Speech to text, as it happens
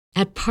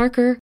At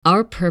Parker,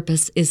 our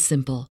purpose is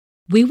simple.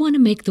 We want to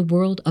make the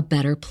world a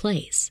better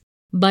place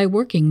by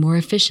working more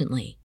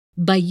efficiently,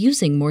 by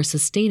using more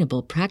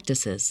sustainable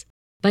practices,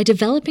 by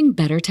developing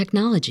better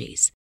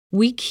technologies.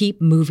 We keep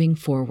moving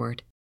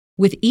forward.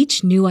 With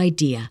each new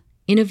idea,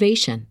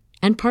 innovation,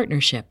 and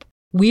partnership,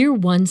 we're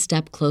one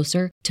step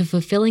closer to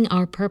fulfilling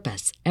our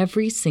purpose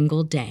every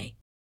single day.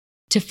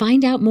 To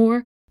find out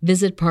more,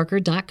 visit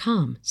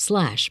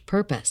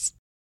parker.com/purpose.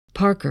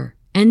 Parker,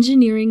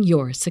 engineering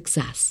your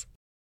success.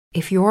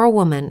 If you're a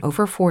woman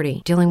over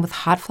 40 dealing with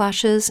hot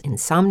flashes,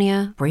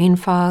 insomnia, brain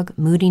fog,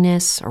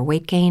 moodiness, or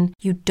weight gain,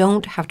 you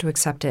don't have to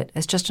accept it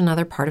as just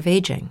another part of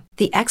aging.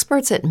 The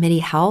experts at MIDI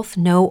Health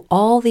know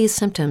all these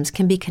symptoms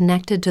can be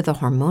connected to the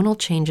hormonal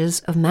changes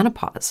of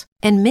menopause.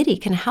 And MIDI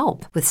can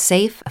help with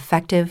safe,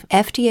 effective,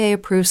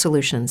 FDA-approved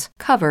solutions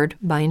covered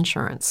by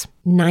insurance.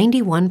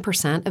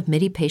 91% of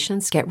MIDI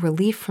patients get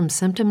relief from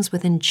symptoms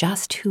within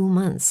just 2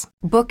 months.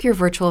 Book your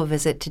virtual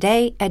visit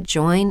today at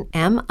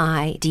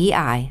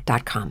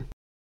joinmidi.com.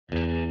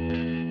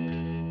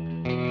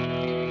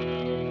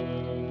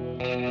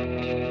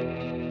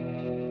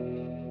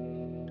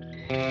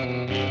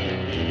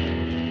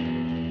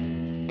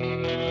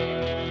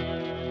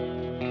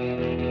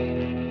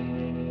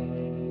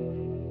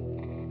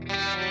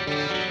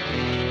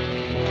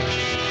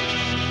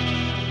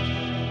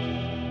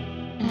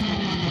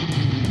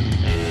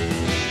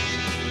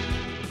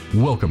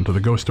 Welcome to the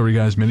Ghost Story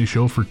Guys mini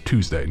show for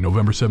Tuesday,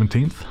 November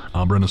 17th.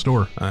 I'm Brendan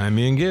Storr. I'm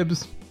Ian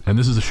Gibbs. And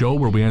this is a show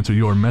where we answer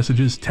your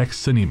messages,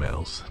 texts, and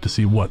emails to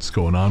see what's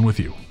going on with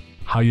you.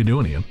 How you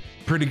doing, Ian?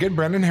 Pretty good,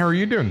 Brendan. How are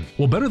you doing?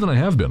 Well, better than I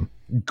have been.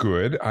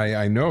 Good.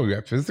 I know,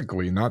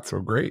 physically not so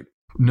great.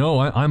 No,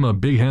 I'm a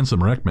big,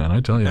 handsome wreck, man, I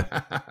tell you.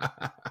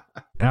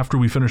 After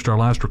we finished our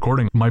last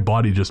recording, my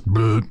body just,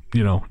 and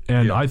yeah.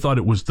 I thought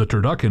it was the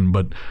turducken,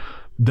 but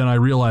then I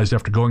realized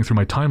after going through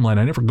my timeline,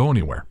 I never go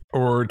anywhere.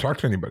 Or talk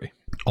to anybody.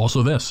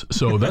 Also this.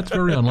 So that's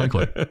very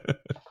unlikely.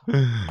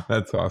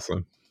 That's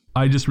awesome.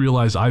 I just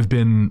realized I've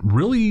been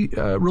really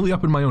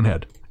up in my own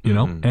head,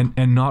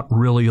 and not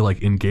really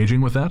like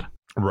engaging with that.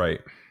 Right.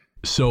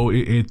 So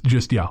it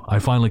just, I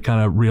finally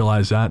kind of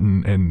realized that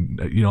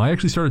and I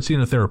actually started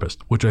seeing a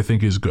therapist, which I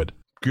think is good.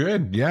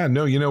 Good. Yeah.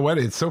 No, you know what?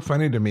 It's so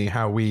funny to me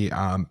how we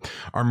are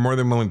more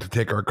than willing to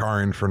take our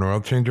car in for an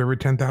oil change every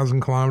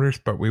 10,000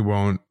 kilometers, but we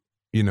won't,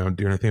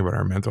 do anything about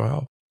our mental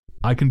health.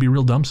 I can be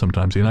real dumb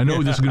sometimes, and I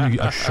know this is going to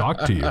be a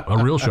shock to you,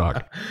 a real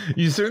shock.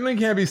 You certainly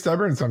can't be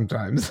stubborn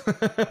sometimes.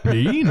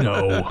 Me?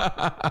 No.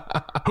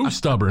 Who's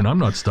stubborn? I'm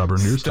not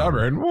stubborn. You're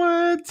stubborn.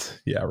 What?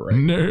 Yeah, right.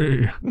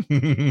 Nay.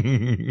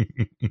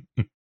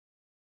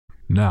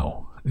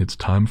 Now, it's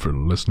time for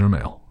listener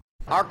mail.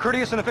 Our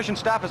courteous and efficient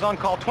staff is on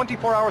call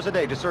 24 hours a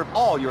day to serve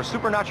all your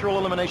supernatural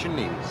elimination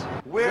needs.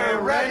 We're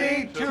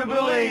ready to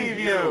believe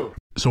you.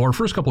 So our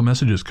first couple of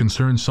messages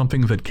concern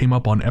something that came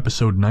up on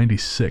episode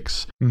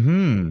 96.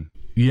 Mm-hmm.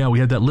 Yeah, we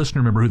had that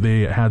listener, remember, who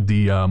they had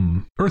the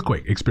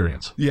earthquake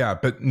experience. Yeah,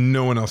 but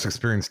no one else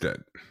experienced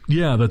it.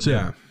 Yeah, that's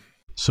it.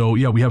 So,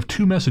 we have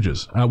 2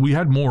 messages. We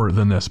had more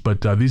than this, but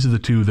these are the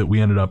 2 that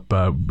we ended up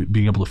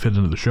being able to fit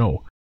into the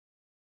show.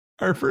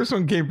 Our first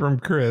one came from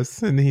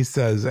Chris, and he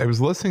says, I was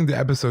listening to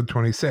episode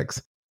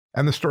 26,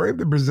 and the story of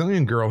the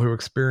Brazilian girl who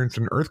experienced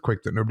an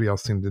earthquake that nobody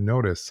else seemed to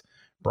notice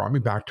brought me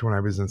back to when I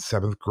was in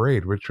 7th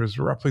grade, which was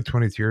roughly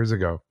 22 years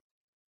ago.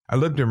 I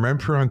lived in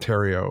Renfrew,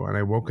 Ontario, and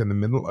I woke in the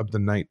middle of the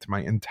night to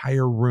my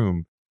entire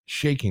room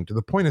shaking to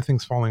the point of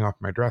things falling off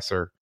my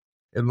dresser.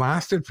 It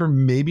lasted for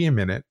maybe a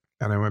minute,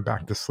 and I went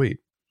back to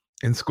sleep.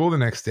 In school the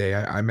next day,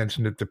 I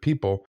mentioned it to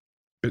people,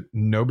 but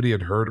nobody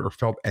had heard or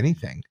felt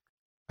anything.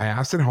 I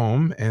asked at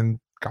home and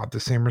got the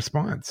same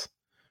response.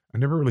 I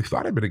never really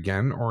thought of it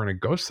again or in a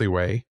ghostly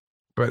way,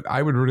 but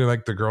I would really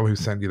like the girl who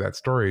sent you that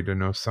story to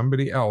know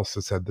somebody else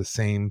has had the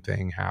same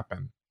thing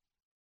happen.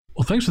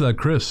 Well, thanks for that,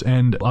 Chris.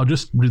 And I'll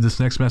just read this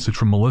next message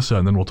from Melissa,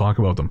 and then we'll talk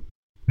about them.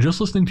 Just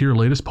listening to your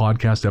latest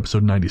podcast,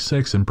 episode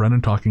 96, and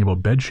Brendan talking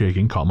about bed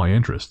shaking caught my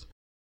interest.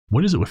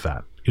 What is it with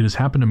that? It has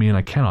happened to me, and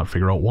I cannot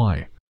figure out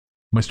why.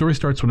 My story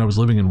starts when I was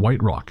living in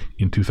White Rock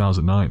in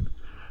 2009.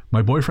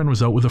 My boyfriend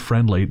was out with a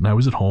friend late, and I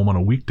was at home on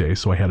a weekday,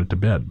 so I headed to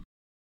bed.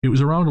 It was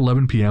around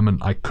 11 p.m.,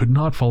 and I could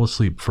not fall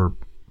asleep for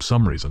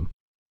some reason.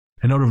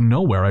 And out of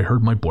nowhere, I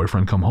heard my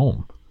boyfriend come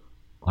home.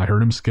 I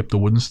heard him skip the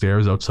wooden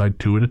stairs outside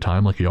 2 at a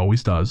time like he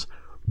always does.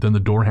 Then the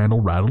door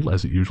handle rattled,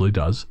 as it usually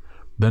does.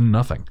 Then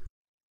nothing.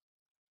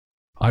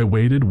 I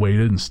waited,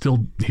 and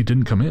still he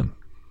didn't come in.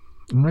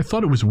 And I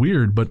thought it was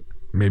weird, but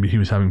maybe he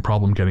was having a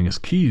problem getting his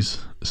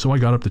keys. So I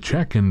got up to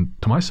check, and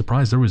to my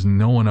surprise, there was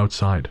no one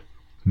outside.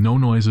 No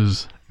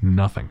noises,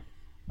 nothing.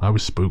 I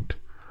was spooked.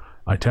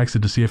 I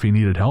texted to see if he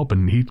needed help,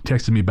 and he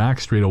texted me back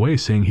straight away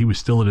saying he was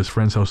still at his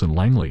friend's house in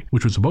Langley,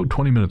 which was about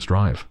 20 minutes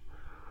drive.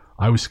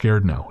 I was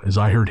scared now, as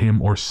I heard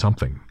him or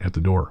something at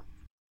the door.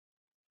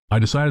 I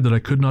decided that I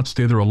could not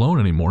stay there alone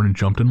anymore and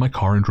jumped in my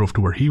car and drove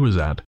to where he was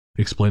at,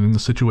 explaining the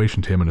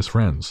situation to him and his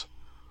friends.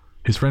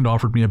 His friend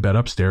offered me a bed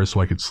upstairs so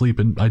I could sleep,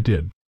 and I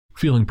did,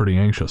 feeling pretty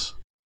anxious.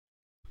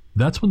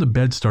 That's when the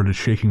bed started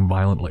shaking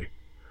violently.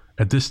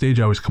 At this stage,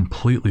 I was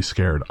completely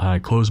scared. I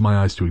closed my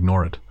eyes to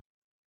ignore it.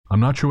 I'm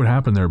not sure what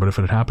happened there, but if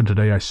it had happened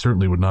today, I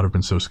certainly would not have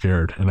been so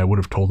scared, and I would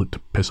have told it to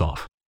piss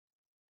off.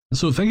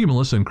 So thank you,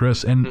 Melissa and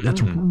Chris, and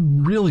that's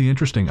really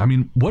interesting. I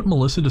mean, what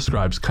Melissa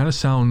describes kind of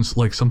sounds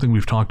like something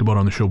we've talked about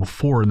on the show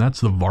before, and that's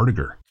the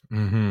Vartiger.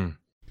 Mm-hmm.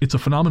 It's a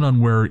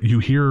phenomenon where you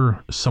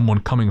hear someone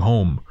coming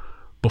home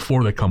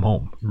before they come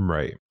home.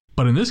 Right.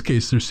 But in this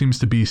case, there seems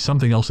to be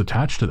something else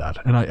attached to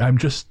that, and I'm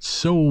just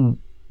so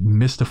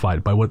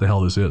mystified by what the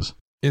hell this is.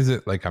 Is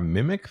it like a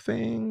mimic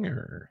thing,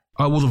 or?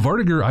 Well, the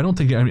Vartiger, I don't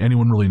think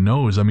anyone really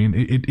knows. I mean,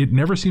 it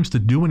never seems to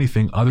do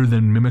anything other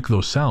than mimic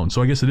those sounds.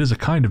 So I guess it is a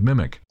kind of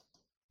mimic.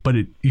 But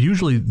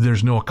usually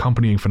there's no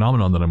accompanying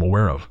phenomenon that I'm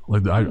aware of.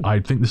 Like I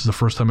think this is the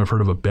first time I've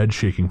heard of a bed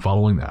shaking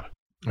following that.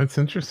 That's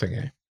interesting,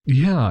 eh?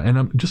 Yeah, and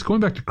I'm just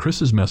going back to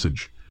Chris's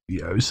message.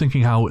 Yeah, I was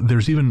thinking how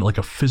there's even like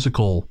a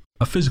physical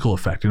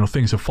effect. You know,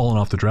 things have fallen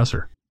off the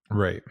dresser.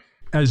 Right.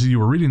 As you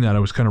were reading that, I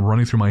was kind of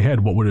running through my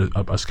head, what would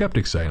a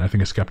skeptic say? And I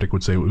think a skeptic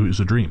would say it was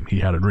a dream. He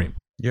had a dream.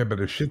 Yeah,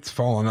 but if shit's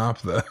falling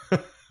off the...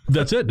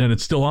 That's it, and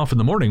it's still off in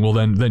the morning. Well,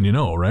 then you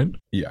know, right?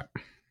 Yeah.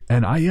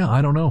 And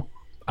I don't know.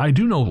 I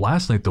do know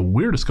last night the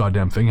weirdest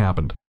goddamn thing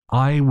happened.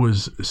 I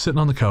was sitting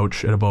on the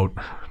couch at about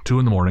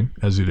 2 a.m,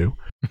 as you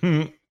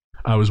do.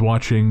 I was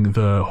watching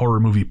the horror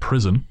movie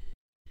Prison,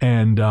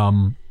 and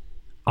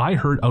I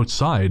heard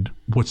outside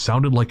what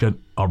sounded like a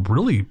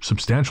really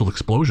substantial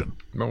explosion.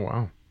 Oh,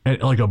 wow. And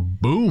like a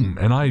boom,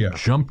 and I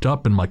jumped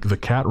up, and like the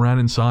cat ran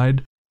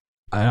inside.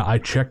 I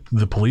checked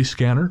the police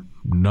scanner.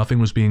 Nothing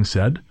was being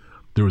said.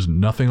 There was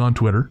nothing on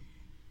Twitter,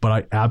 but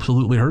I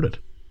absolutely heard it.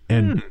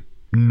 And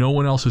no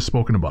one else has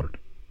spoken about it.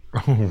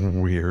 Oh,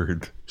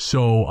 weird.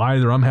 So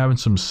either I'm having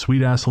some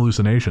sweet ass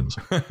hallucinations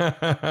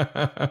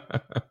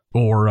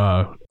or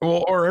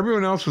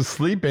everyone else was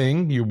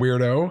sleeping, you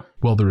weirdo.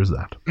 Well, there is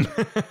that.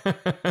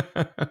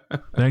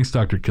 Thanks,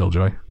 Dr.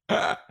 Killjoy.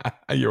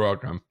 You're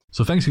welcome.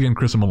 So thanks again,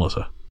 Chris and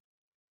Melissa.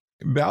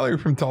 Valerie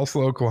from Tulsa,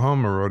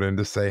 Oklahoma wrote in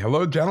to say,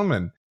 hello,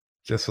 gentlemen.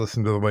 Just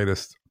listened to the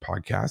latest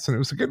podcast, and it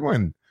was a good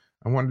one.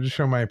 I wanted to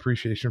show my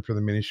appreciation for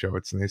the mini show.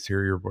 It's nice to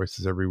hear your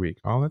voices every week.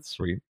 Oh, that's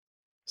sweet.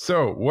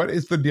 So, what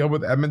is the deal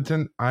with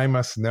Edmonton? I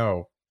must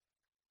know.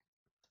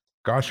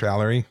 Gosh,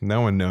 Valerie, no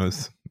one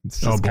knows.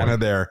 It's just kind of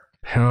there.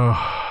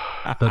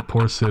 That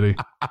poor city.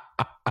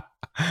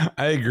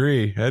 I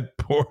agree. That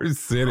poor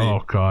city.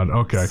 Oh, God.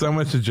 Okay. So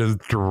much to just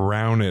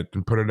drown it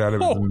and put it out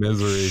of its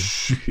misery.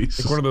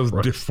 Jesus like one of those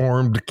Christ.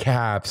 deformed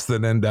cats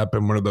that end up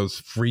in one of those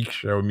freak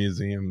show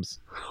museums.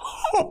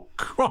 Oh,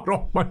 God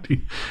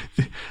almighty.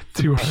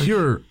 The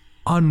pure,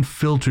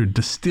 unfiltered,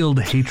 distilled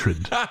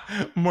hatred.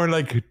 More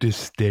like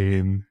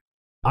disdain.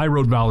 I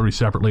wrote Valerie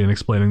separately in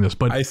explaining this,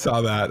 but I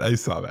saw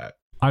that.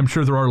 I'm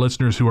sure there are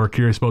listeners who are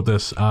curious about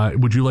this.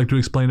 Would you like to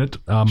explain it?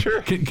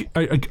 Sure.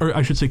 Or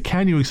I should say,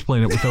 can you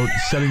explain it without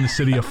setting the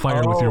city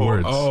afire with your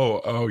words?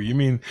 Oh, you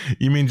mean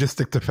just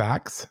stick to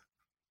facts?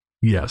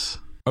 Yes.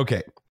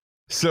 Okay.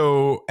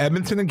 So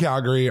Edmonton and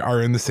Calgary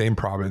are in the same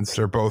province.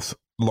 They're both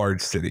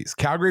large cities.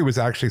 Calgary was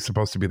actually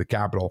supposed to be the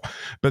capital,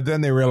 but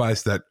then they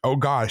realized that, oh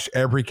gosh,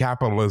 every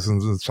capital is in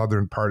the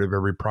southern part of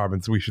every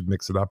province. We should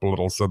mix it up a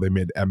little. So they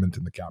made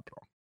Edmonton the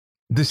capital.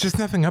 There's just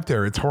nothing up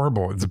there. It's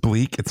horrible. It's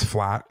bleak. It's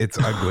flat. It's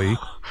ugly.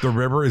 The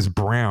river is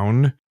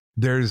brown.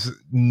 There's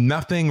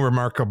nothing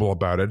remarkable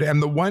about it.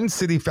 And the one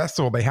city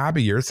festival they have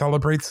a year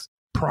celebrates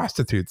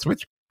prostitutes,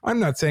 which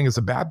I'm not saying is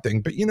a bad thing,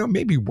 but,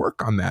 maybe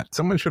work on that.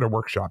 Someone should have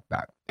workshopped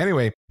that.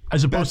 Anyway.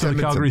 As opposed to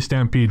the Calgary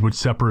Stampede, which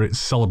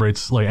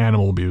celebrates like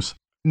animal abuse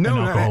and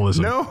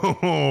alcoholism.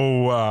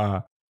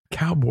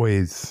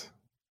 Cowboys.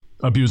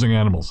 Abusing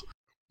animals.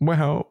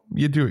 Well,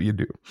 you do what you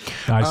do.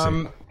 I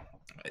see.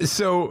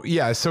 So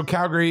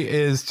Calgary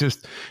is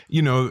just,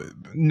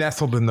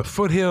 nestled in the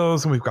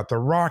foothills, and we've got the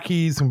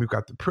Rockies, and we've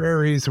got the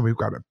prairies, and we've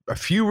got a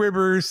few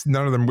rivers,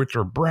 none of them which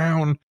are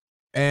brown.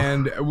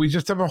 And we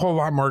just have a whole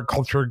lot more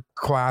culture,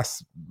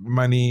 class,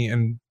 money,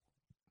 and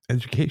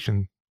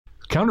education.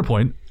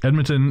 Counterpoint,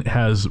 Edmonton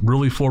has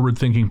really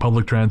forward-thinking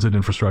public transit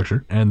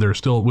infrastructure, and they're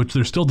still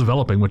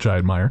developing, which I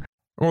admire.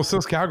 Well,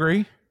 so's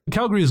Calgary.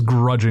 Calgary is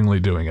grudgingly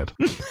doing it.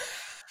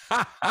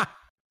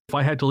 If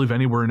I had to live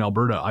anywhere in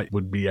Alberta, I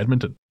would be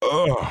Edmonton.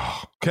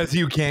 Oh, because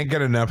you can't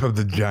get enough of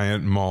the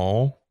giant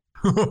mall.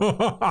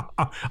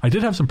 I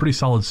did have some pretty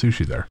solid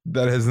sushi there.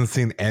 That hasn't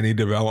seen any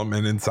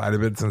development inside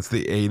of it since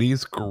the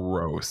 80s.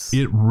 Gross.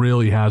 It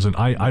really hasn't.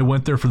 I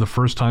went there for the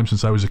first time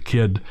since I was a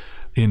kid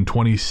in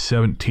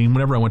 2017,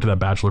 whenever I went to that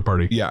bachelor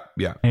party. Yeah.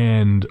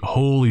 And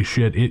holy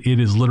shit, it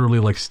is literally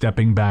like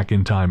stepping back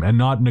in time, and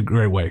not in a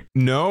great way.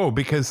 No,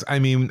 because I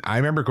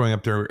remember going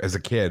up there as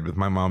a kid with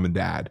my mom and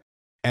dad.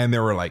 And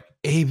there were like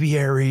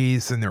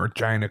aviaries, and there were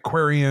giant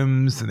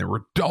aquariums, and there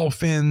were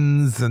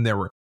dolphins, and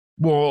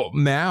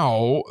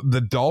now the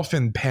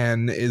dolphin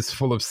pen is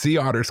full of sea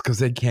otters because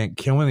they can't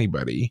kill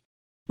anybody.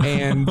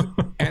 And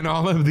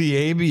all of the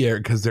aviary,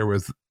 because there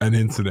was an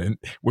incident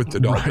with the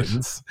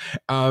dolphins.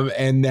 Right.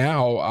 And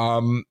now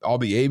all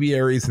the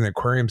aviaries and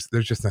aquariums,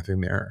 there's just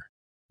nothing there.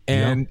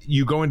 And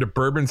you go into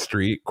Bourbon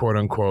Street, quote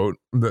unquote,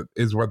 that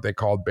is what they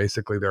called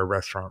basically their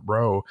restaurant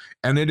row.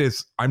 And it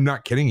is, I'm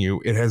not kidding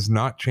you, it has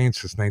not changed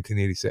since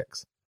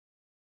 1986.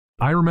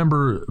 I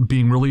remember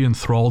being really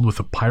enthralled with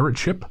a pirate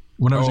ship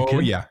when I was a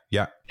kid.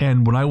 Yeah.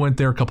 And when I went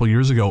there a couple of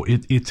years ago,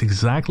 it's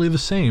exactly the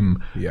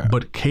same,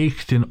 but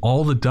caked in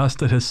all the dust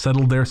that has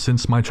settled there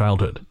since my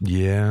childhood.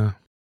 Yeah.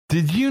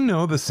 Did you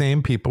know the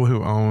same people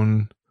who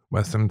own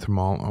West Edmonton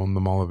Mall own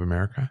the Mall of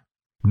America?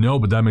 No,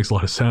 but that makes a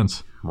lot of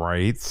sense.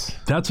 Right.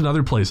 That's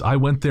another place. I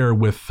went there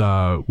with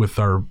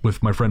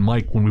my friend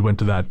Mike when we went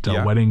to that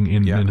wedding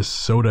in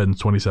Minnesota in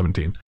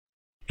 2017.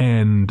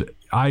 And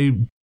I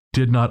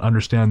did not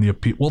understand the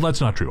appeal. Well,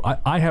 that's not true.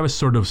 I have a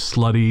sort of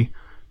slutty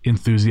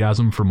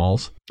enthusiasm for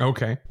malls.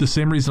 Okay. The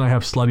same reason I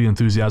have slutty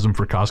enthusiasm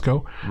for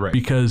Costco. Right.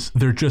 Because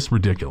they're just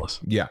ridiculous.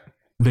 Yeah.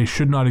 They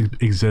should not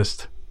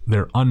exist.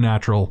 They're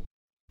unnatural.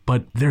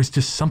 But there's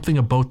just something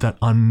about that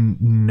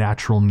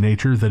unnatural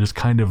nature that is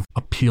kind of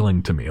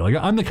appealing to me. Like,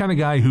 I'm the kind of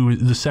guy who,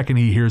 the second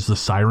he hears the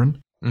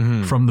siren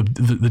from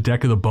the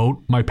deck of the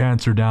boat, my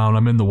pants are down,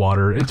 I'm in the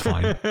water. It's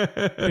fine.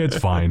 It's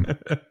fine.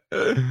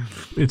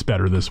 It's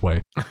better this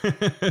way.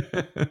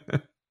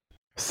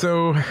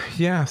 So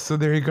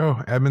there you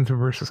go. Edmonton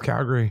versus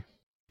Calgary.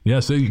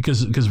 Yes,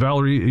 because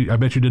Valerie, I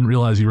bet you didn't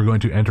realize you were going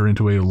to enter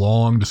into a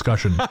long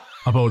discussion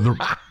about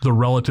the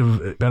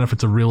relative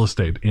benefits of real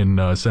estate in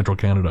central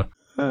Canada.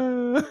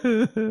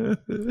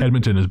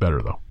 Edmonton is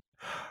better, though.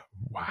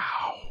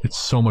 Wow. It's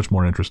so much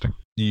more interesting.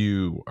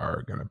 You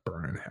are going to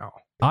burn in hell.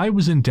 I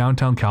was in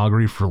downtown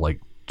Calgary for like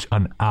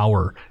an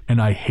hour,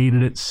 and I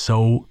hated it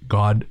so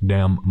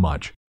goddamn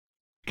much.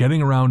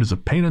 Getting around is a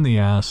pain in the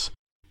ass.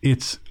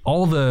 It's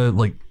all the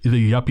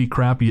yuppie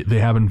crap they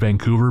have in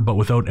Vancouver, but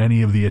without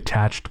any of the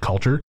attached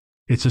culture.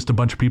 It's just a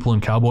bunch of people in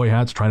cowboy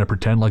hats trying to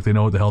pretend like they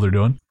know what the hell they're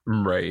doing.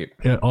 Right.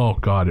 Oh,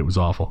 God, it was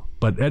awful.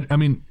 But,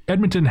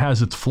 Edmonton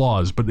has its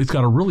flaws, but it's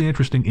got a really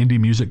interesting indie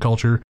music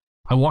culture.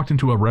 I walked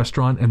into a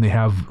restaurant, and they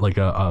have like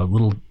a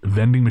little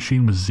vending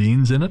machine with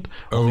zines in it.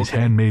 All these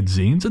handmade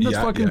zines, and that's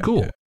fucking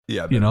cool.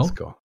 Yeah, that's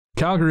cool.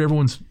 Calgary,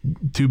 everyone's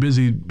too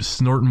busy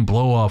snorting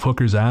blow-off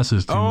hookers'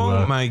 asses to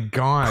my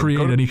God.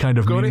 create any kind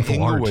of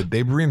meaningful art. Go to Inglewood. Art.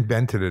 They've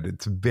reinvented it.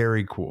 It's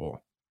very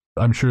cool.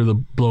 I'm sure the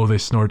blow they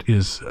snort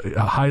is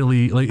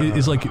highly,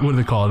 is like, what do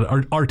they call it?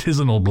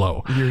 Artisanal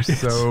blow. You're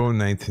so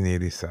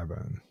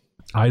 1987.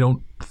 I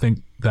don't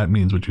think that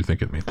means what you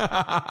think it means.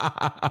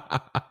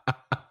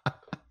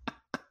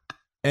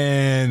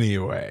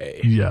 Anyway.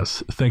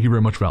 Yes. Thank you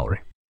very much, Valerie.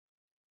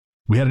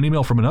 We had an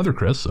email from another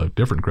Chris, a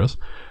different Chris,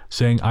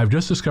 saying, I've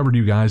just discovered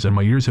you guys and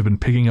my ears have been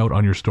picking out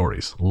on your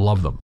stories.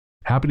 Love them.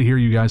 Happy to hear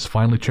you guys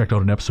finally checked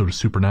out an episode of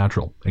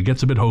Supernatural. It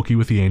gets a bit hokey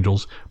with the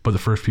angels, but the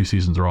first few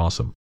seasons are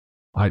awesome.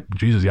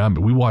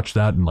 We watched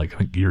that in I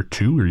think year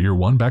 2 or year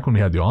 1, back when we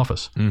had The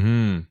Office.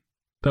 Mm-hmm.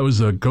 That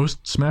was a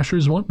Ghost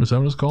Smashers one? Is that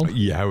what it's called?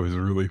 Yeah, it was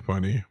really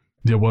funny.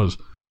 It was.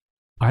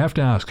 I have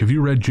to ask, have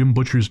you read Jim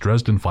Butcher's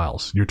Dresden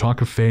Files? Your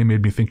talk of Faye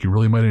made me think you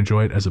really might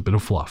enjoy it as a bit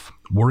of fluff.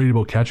 Worried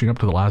about catching up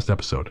to the last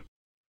episode.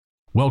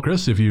 Well,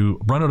 Chris, if you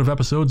run out of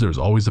episodes, there's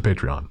always the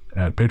Patreon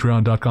at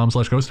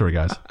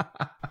patreon.com/ghoststoryguys.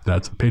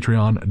 That's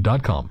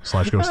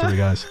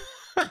patreon.com/ghoststoryguys.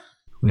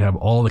 We have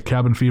all the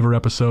Cabin Fever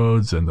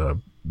episodes and the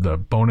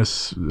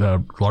bonus,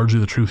 largely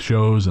the truth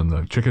shows and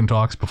the chicken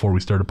talks before we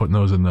started putting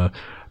those in the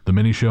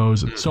mini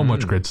shows. And so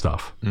much great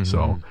stuff. Mm-hmm.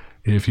 So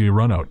if you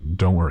run out,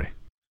 don't worry.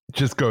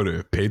 Just go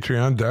to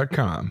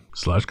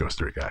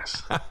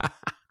patreon.com/ghoststoryguys.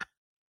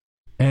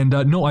 And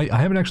no, I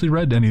haven't actually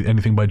read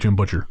anything by Jim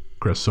Butcher,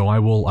 Chris, so I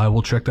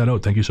will check that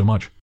out. Thank you so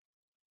much.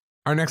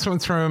 Our next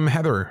one's from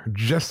Heather.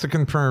 Just to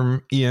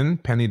confirm, Ian,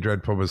 Penny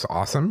Dreadful was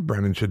awesome.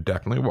 Brennan should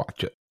definitely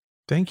watch it.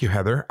 Thank you,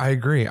 Heather. I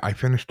agree. I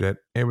finished it.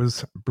 It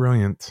was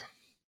brilliant.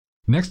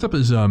 Next up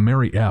is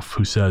Mary F.,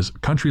 who says,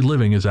 Country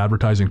Living is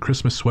advertising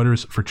Christmas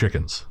sweaters for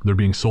chickens. They're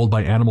being sold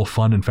by Animal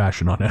Fun and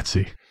Fashion on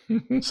Etsy.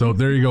 So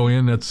there you go,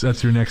 Ian.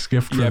 That's your next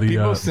gift for the...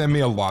 people send me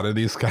a lot of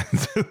these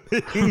kinds of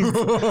things.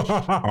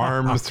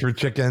 Arms for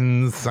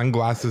chickens,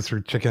 sunglasses for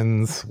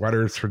chickens,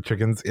 sweaters for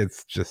chickens.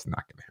 It's just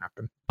not going to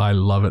happen. I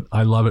love it.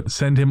 I love it.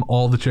 Send him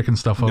all the chicken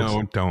stuff.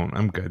 No, don't.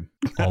 I'm good.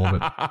 All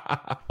of it.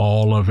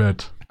 All of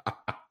it.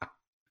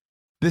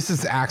 This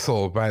is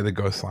Axel by the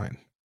Ghost Line.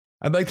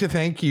 I'd like to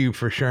thank you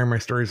for sharing my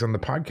stories on the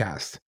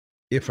podcast.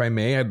 If I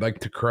may, I'd like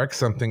to correct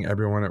something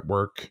everyone at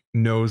work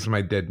knows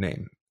my dead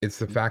name. It's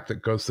the fact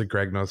that Ghostly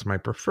Greg knows my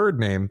preferred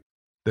name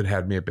that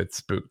had me a bit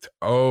spooked.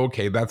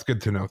 Okay, that's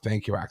good to know.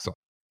 Thank you, Axel.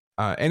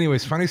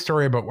 Anyways, funny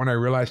story about when I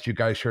realized you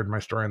guys shared my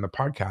story on the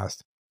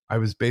podcast. I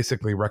was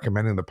basically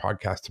recommending the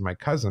podcast to my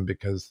cousin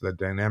because the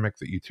dynamic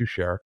that you two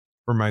share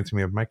reminds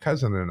me of my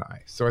cousin and I.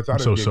 So I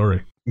thought...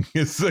 sorry.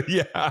 So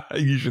yeah,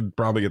 you should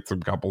probably get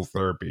some couples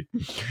therapy.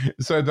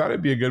 So I thought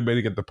it'd be a good way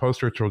to get the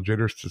post-ritual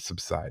jitters to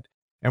subside.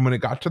 And when it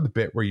got to the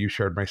bit where you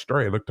shared my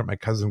story, I looked at my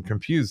cousin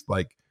confused,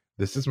 like,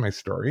 this is my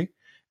story?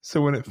 So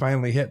when it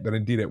finally hit that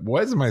indeed it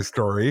was my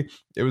story,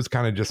 it was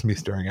kind of just me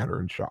staring at her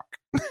in shock.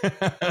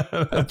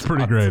 That's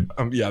pretty great.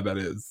 Yeah, that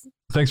is.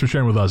 Thanks for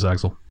sharing with us,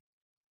 Axel.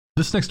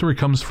 This next story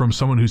comes from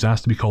someone who's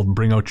asked to be called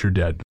Bring Out Your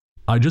Dead.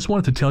 I just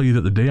wanted to tell you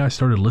that the day I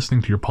started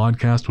listening to your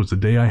podcast was the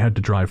day I had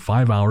to drive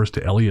 5 hours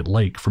to Elliott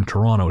Lake from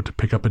Toronto to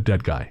pick up a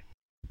dead guy.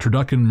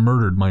 Turducken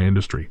murdered my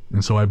industry,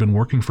 and so I've been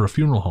working for a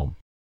funeral home.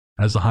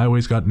 As the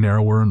highways got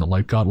narrower and the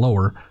light got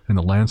lower and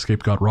the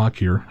landscape got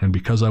rockier, and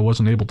because I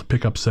wasn't able to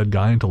pick up said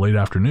guy until late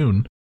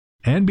afternoon,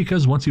 and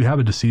because once you have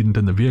a decedent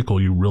in the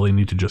vehicle, you really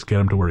need to just get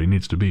him to where he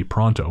needs to be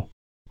pronto,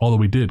 although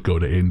we did go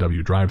to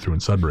A&W drive-thru in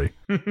Sudbury,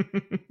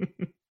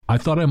 I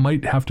thought I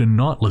might have to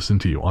not listen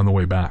to you on the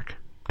way back.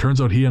 Turns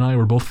out he and I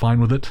were both fine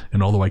with it,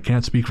 and although I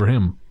can't speak for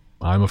him,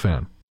 I'm a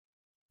fan.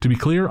 To be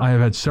clear, I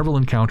have had several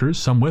encounters,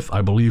 some with,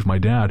 I believe, my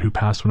dad, who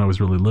passed when I was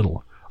really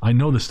little. I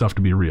know this stuff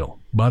to be real,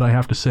 but I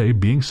have to say,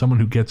 being someone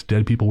who gets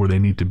dead people where they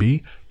need to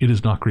be, it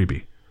is not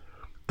creepy.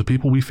 The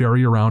people we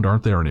ferry around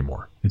aren't there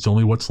anymore. It's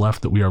only what's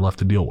left that we are left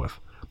to deal with.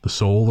 The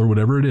soul, or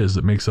whatever it is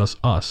that makes us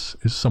us,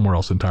 is somewhere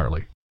else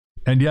entirely.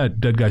 And yeah,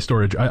 dead guy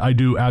storage, I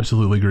do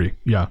absolutely agree.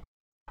 Yeah.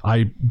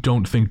 I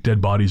don't think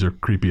dead bodies are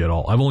creepy at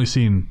all. I've only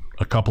seen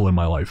a couple in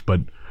my life, but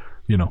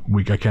you know,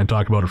 I can't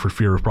talk about it for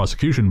fear of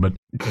prosecution, but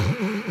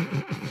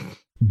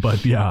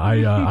yeah,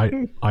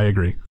 I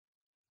agree.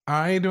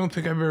 I don't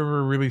think I've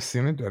ever really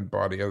seen a dead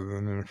body other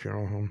than in a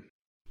funeral home.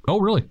 Oh,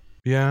 really?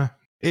 Yeah.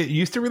 It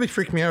used to really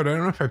freak me out. I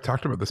don't know if I've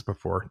talked about this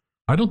before.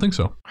 I don't think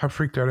so. How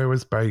freaked out I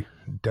was by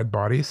dead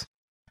bodies.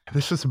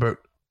 This was about,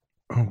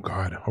 oh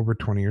God, over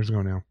 20 years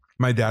ago now.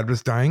 My dad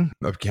was dying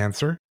of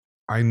cancer.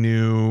 I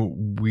knew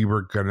we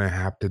were going to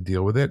have to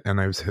deal with it, and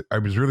I was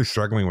really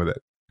struggling with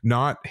it.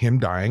 Not him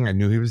dying. I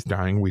knew he was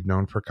dying. We'd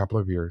known for a couple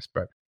of years,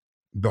 but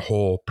the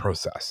whole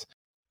process.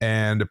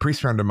 And a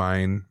priest friend of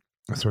mine,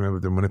 that's when I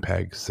lived in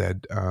Winnipeg,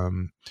 said,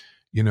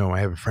 you know, I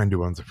have a friend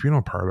who owns a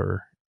funeral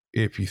parlor.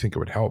 If you think it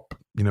would help,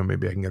 you know,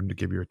 maybe I can get him to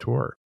give you a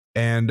tour.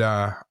 And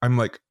I'm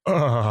like,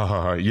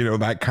 you know,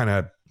 that kind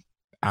of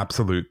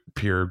absolute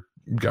pure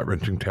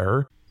gut-wrenching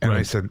terror. And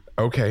I said,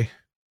 okay.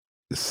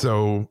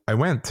 So I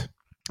went,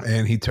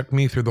 and he took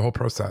me through the whole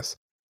process,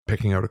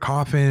 picking out a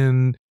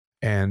coffin,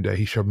 and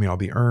he showed me all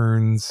the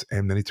urns,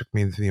 and then he took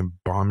me into the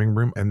embalming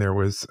room, and there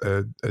was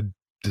a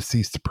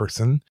deceased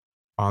person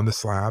on the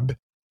slab.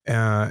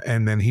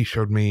 And then he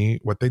showed me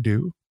what they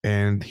do,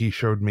 and he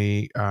showed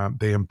me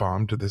they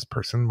embalmed this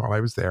person while I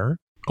was there.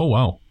 Oh,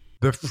 wow.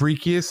 The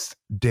freakiest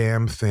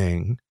damn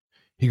thing.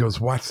 He goes,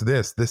 watch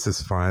this. This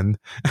is fun.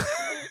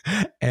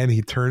 And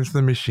he turns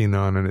the machine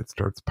on, and it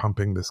starts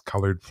pumping this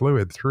colored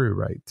fluid through,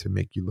 right, to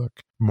make you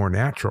look more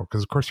natural.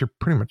 Because, of course, you're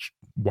pretty much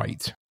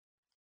white.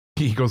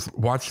 He goes,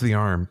 watch the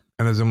arm.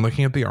 And as I'm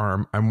looking at the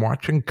arm, I'm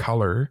watching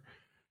color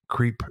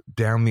creep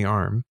down the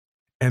arm.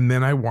 And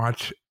then I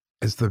watch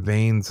as the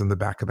veins in the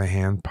back of the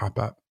hand pop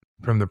up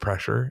from the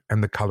pressure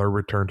and the color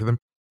return to them.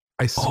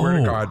 I swear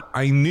to God,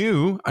 I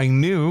knew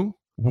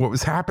what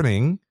was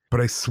happening,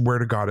 but I swear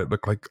to God, it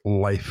looked like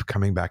life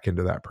coming back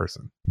into that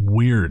person.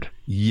 Weird.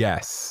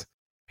 Yes.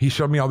 He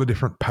showed me all the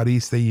different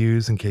putties they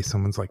use in case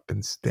someone's like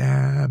been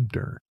stabbed,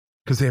 or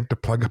because they have to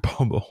plug up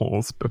all the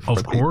holes before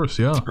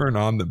turn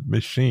on the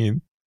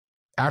machine.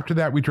 After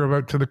that, we drove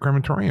out to the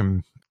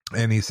crematorium,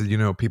 and he said, you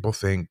know, people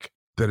think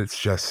that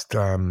it's just,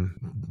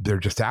 they're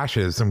just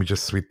ashes and we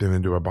just sweep them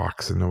into a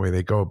box and away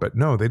they go. But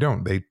no, they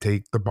don't. They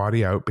take the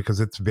body out because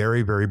it's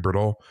very, very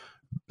brittle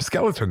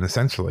skeleton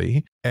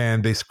essentially,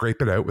 and they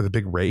scrape it out with a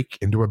big rake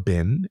into a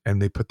bin,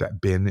 and they put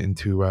that bin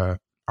into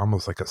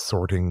almost like a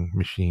sorting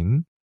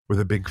machine with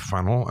a big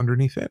funnel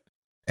underneath it,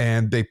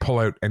 and they pull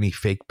out any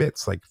fake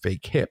bits like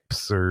fake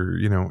hips or,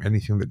 you know,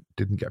 anything that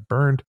didn't get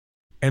burned,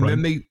 and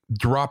then they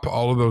drop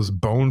all of those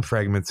bone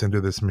fragments into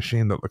this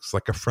machine that looks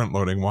like a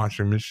front-loading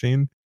washing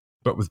machine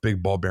but with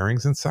big ball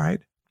bearings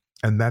inside,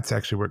 and that's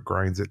actually what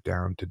grinds it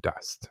down to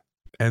dust.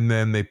 And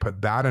then they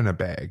put that in a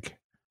bag,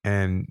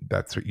 and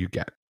that's what you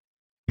get.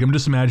 I'm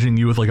just imagining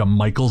you with like a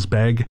Michael's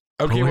bag.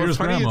 Okay, well, it's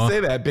funny you say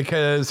that,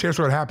 because here's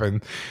what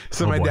happened.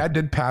 So my dad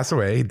did pass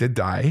away, he did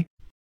die.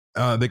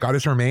 They got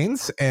his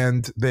remains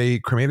and they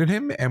cremated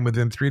him, and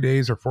within 3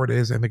 days or 4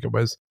 days, I think it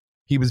was,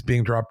 he was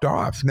being dropped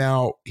off.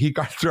 Now, he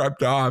got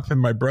dropped off, and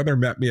my brother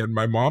met me at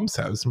my mom's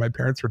house. My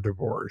parents were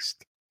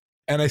divorced.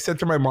 And I said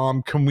to my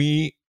mom,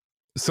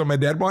 so my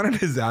dad wanted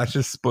his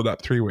ashes split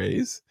up 3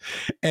 ways.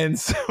 And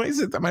so I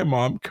said to my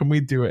mom, can we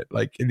do it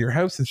like in your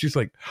house? And she's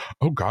like,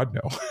 oh God,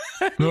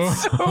 no.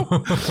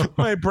 So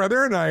my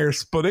brother and I are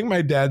splitting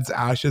my dad's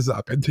ashes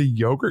up into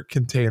yogurt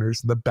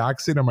containers in the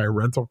backseat of my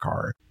rental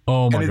car.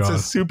 Oh my God. And it's a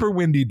super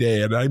windy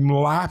day. And I'm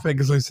laughing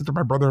because I said to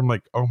my brother, I'm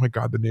like, oh my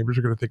God, the neighbors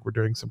are going to think we're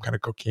doing some kind of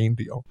cocaine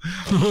deal.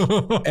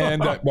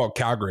 And well,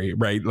 Calgary,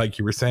 right? Like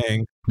you were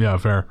saying. Yeah,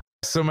 fair.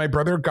 So my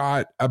brother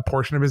got a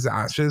portion of his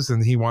ashes,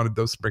 and he wanted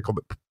those sprinkled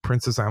at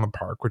Princess Island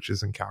Park, which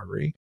is in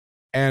Calgary.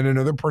 And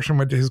another portion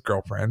went to his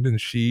girlfriend,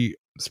 and she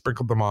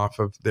sprinkled them off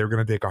of, they were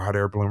going to take a hot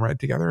air balloon ride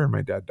together, and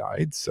my dad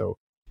died. So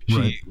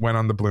she went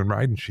on the balloon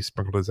ride and she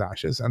sprinkled his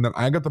ashes. And then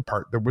I got the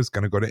part that was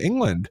going to go to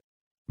England.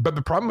 But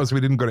the problem was we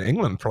didn't go to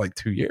England for like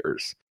 2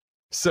 years.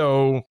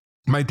 So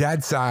my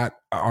dad sat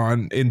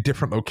in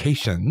different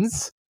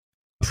locations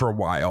for a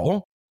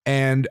while.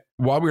 And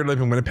while we were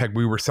living in Winnipeg,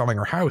 we were selling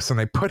our house,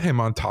 and I put him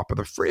on top of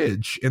the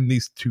fridge in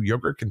these 2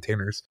 yogurt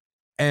containers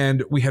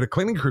And we had a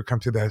cleaning crew come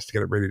to the house to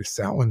get it ready to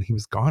sell, and he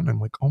was gone. I'm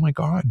like, oh my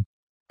God,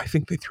 I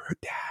think they threw out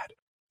Dad.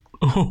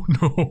 Oh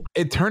no.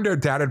 It turned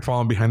out Dad had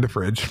fallen behind the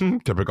fridge.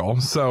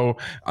 Typical. So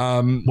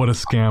what a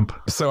scamp.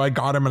 So I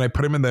got him and I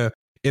put him in the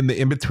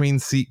in-between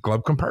seat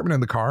glove compartment in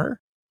the car.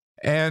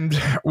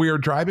 And we were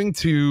driving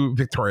to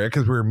Victoria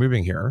because we were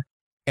moving here.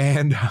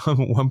 And at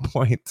one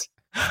point,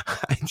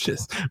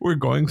 we're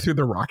going through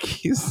the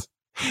Rockies.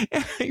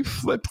 And I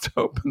flipped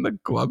open the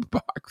glove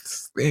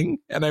box thing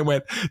and I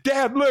went,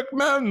 Dad, look,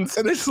 mountains.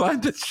 And I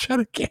slammed it shut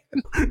again.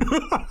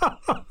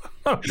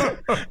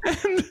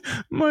 And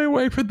my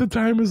wife at the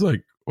time was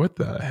like, what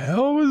the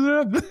hell was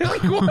that?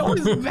 Like, what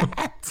was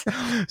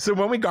that? So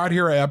when we got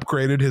here, I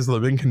upgraded his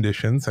living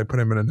conditions. I put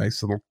him in a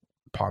nice little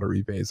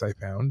pottery vase I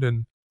found.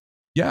 And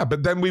yeah,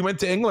 but then we went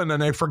to England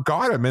and I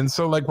forgot him. And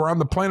so like we're on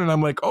the plane and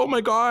I'm like, oh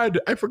my God,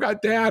 I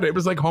forgot Dad. It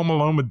was like Home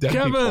Alone with dead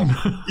Kevin.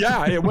 people.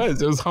 Yeah, it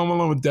was. It was Home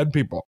Alone with dead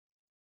people.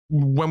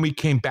 When we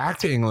came back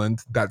to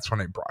England, that's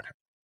when I brought him.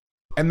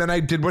 And then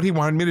I did what he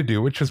wanted me to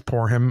do, which was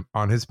pour him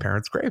on his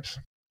parents' graves.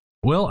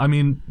 Well, I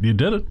mean, you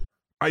did it.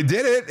 I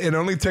did it. It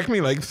only took me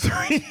like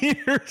 3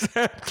 years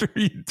after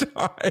he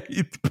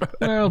died.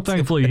 Well,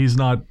 thankfully, he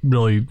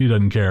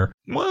doesn't care.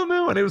 Well,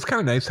 no, and it was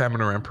kind of nice having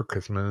him around for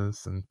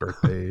Christmas and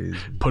birthdays.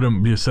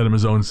 You set him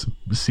his own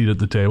seat at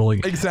the table.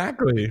 Like,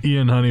 exactly.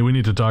 Ian, honey, we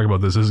need to talk about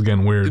this. This is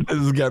getting weird.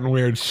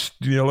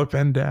 You'll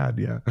offend Dad,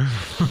 yeah.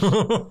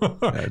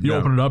 You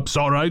open it up. It's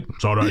all right.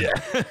 It's all right.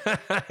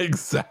 Yeah,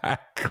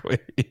 exactly.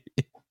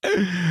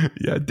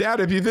 Yeah, Dad,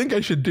 if you think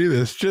I should do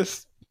this,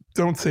 just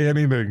don't say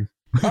anything.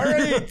 All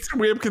right,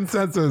 we have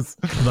consensus.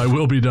 Thy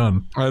will be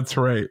done. That's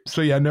right.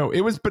 So yeah, no,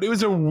 it was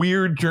a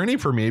weird journey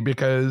for me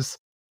because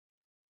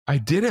I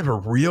did have a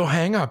real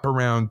hang up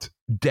around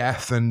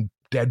death and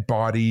dead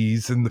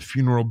bodies and the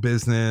funeral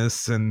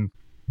business, and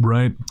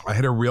right. I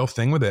had a real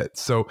thing with it.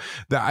 So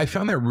that I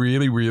found that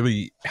really,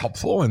 really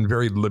helpful and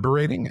very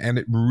liberating, and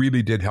it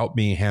really did help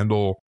me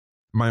handle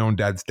my own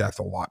dad's death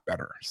a lot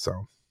better.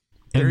 So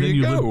there and then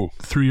you go. Lived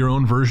through your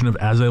own version of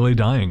As I Lay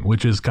Dying,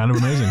 which is kind of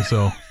amazing.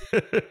 So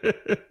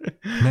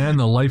man,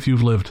 the life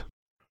you've lived.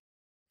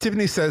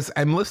 Tiffany says,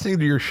 I'm listening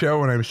to your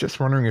show and I was just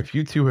wondering if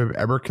you two have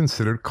ever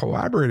considered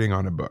collaborating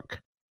on a book.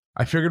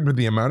 I figured with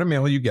the amount of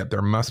mail you get,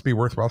 there must be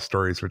worthwhile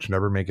stories which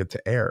never make it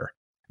to air.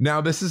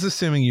 Now, this is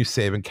assuming you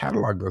save and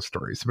catalog those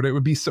stories, but it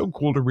would be so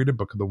cool to read a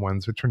book of the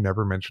ones which are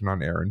never mentioned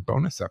on air in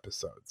bonus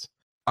episodes.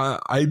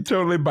 I'd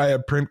totally buy a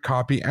print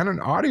copy and an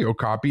audio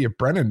copy if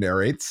Brennan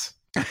narrates.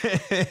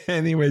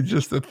 Anyway,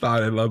 just a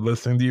thought. I love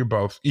listening to you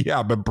both.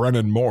 Yeah, but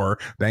Brennan more.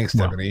 Thanks,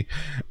 Tiffany.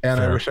 And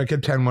fair. I wish I could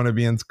attend one of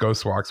Ian's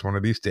ghost walks one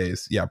of these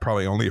days. Yeah,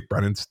 probably only if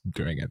Brennan's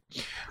doing it.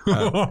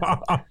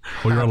 Well,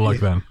 you're out of luck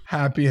then.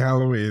 Happy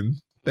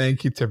Halloween.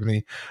 Thank you,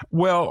 Tiffany.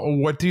 Well,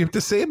 what do you have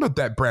to say about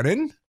that,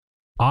 Brennan?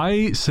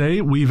 I say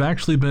we've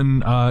actually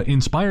been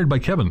inspired by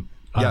Kevin,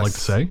 yes. I'd like to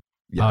say.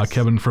 Yes.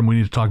 Kevin from We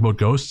Need to Talk About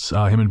Ghosts.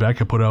 Him and Beck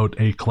have put out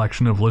a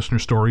collection of listener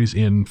stories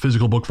in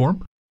physical book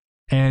form.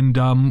 And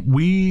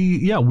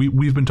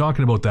we've been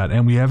talking about that,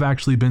 and we have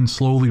actually been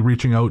slowly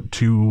reaching out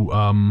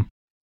to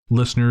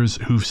listeners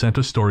who've sent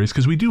us stories,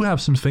 because we do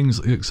have some things.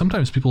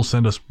 Sometimes people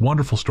send us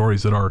wonderful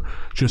stories that are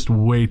just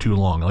way too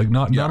long. Like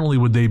not only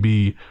would they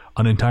be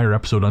an entire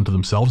episode unto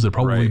themselves, they'd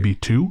probably be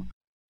 2.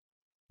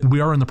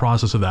 We are in the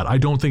process of that. I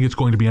don't think it's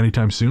going to be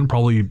anytime soon.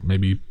 Probably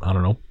maybe, I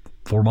don't know,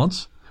 4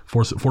 months,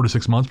 4 to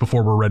 6 months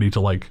before we're ready to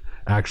like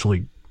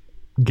actually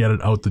get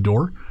it out the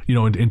door,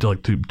 into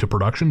like to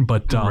production.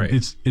 But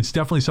it's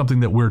definitely something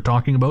that we're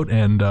talking about,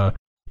 and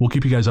we'll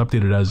keep you guys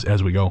updated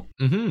as we go.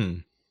 Mm-hmm.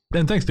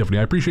 And thanks, Tiffany.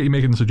 I appreciate you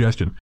making the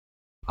suggestion.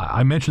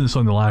 I mentioned this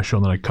on the last show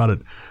and then I cut it,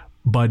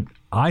 but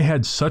I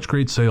had such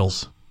great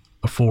sales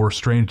for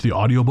Strange the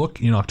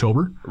audiobook in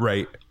October.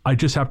 Right. I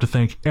just have to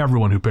thank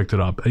everyone who picked it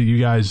up. You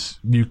guys,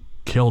 you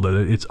killed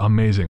it. It's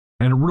amazing.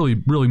 And it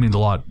really, really means a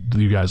lot to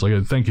you guys.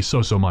 Like, thank you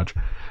so much.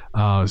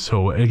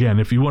 So again,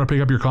 if you want to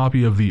pick up your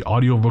copy of the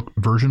audiobook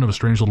version of A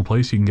Strange Little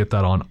Place, you can get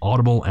that on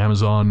Audible,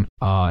 Amazon,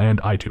 and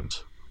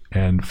iTunes.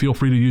 And feel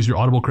free to use your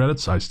Audible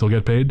credits. I still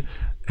get paid.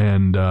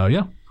 And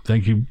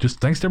thank you. Just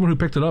thanks to everyone who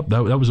picked it up.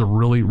 That was a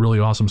really, really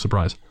awesome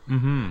surprise.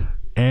 Mm-hmm.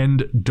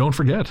 And don't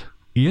forget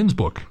Ian's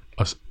book.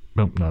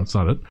 No, that's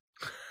not it.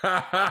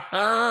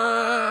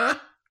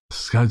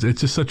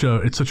 It's just such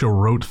a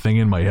rote thing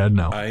in my head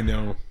now. I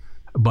know.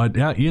 But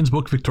yeah, Ian's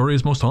book,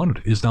 Victoria's Most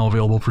Haunted, is now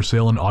available for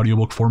sale in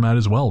audiobook format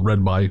as well,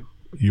 read by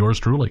yours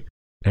truly.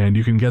 And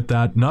you can get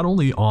that not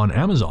only on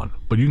Amazon,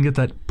 but you can get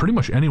that pretty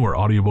much anywhere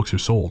audiobooks are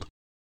sold.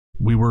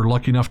 We were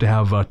lucky enough to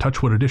have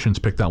Touchwood Editions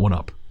pick that one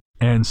up.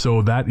 And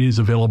so that is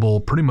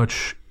available pretty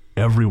much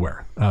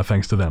everywhere,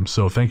 thanks to them.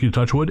 So thank you to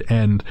Touchwood.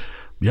 And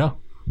yeah,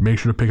 make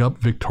sure to pick up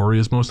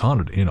Victoria's Most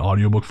Haunted in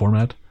audiobook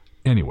format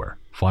anywhere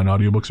fine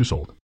audiobooks are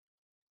sold.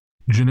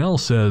 Janelle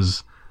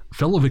says,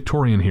 fellow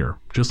Victorian here,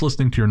 just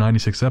listening to your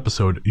 96th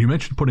episode, you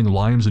mentioned putting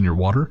limes in your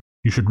water.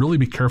 You should really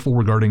be careful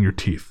regarding your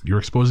teeth. You're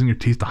exposing your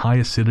teeth to high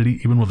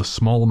acidity even with a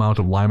small amount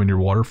of lime in your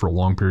water for a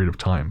long period of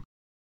time.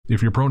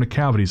 If you're prone to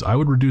cavities, I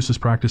would reduce this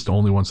practice to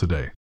only once a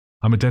day.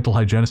 I'm a dental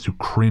hygienist who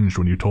cringed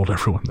when you told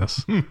everyone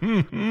this.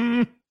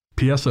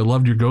 P.S. I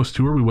loved your ghost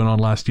tour we went on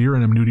last year,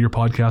 and I'm new to your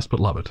podcast, but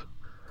love it.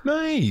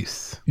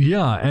 Nice.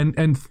 Yeah,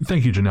 and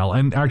thank you, Janelle.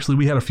 And actually,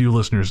 we had a few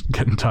listeners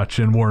get in touch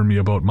and warn me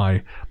about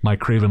my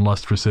craven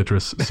lust for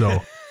citrus.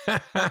 So,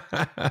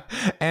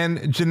 and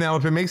Janelle,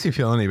 if it makes you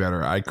feel any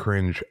better, I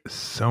cringe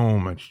so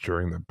much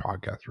during the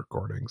podcast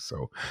recording.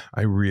 So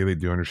I really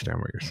do understand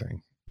what you're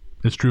saying.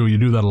 It's true. You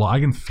do that a lot. I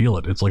can feel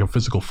it. It's like a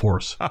physical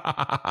force.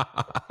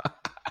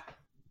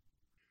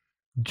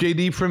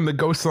 JD from the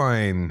Ghost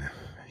Line.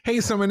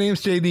 Hey, so my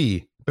name's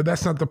JD. But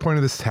that's not the point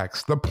of this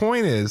text. The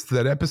point is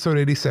that episode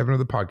 87 of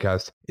the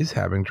podcast is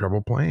having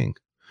trouble playing.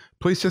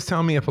 Please just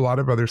tell me if a lot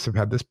of others have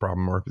had this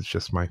problem or if it's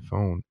just my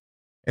phone.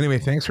 Anyway,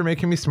 thanks for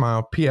making me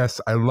smile. P.S.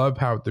 I love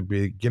how at the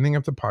beginning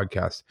of the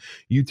podcast,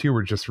 you two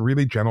were just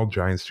really gentle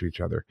giants to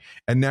each other.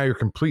 And now you're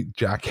complete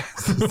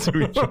jackasses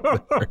to each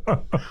other.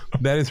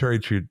 That is very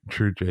true,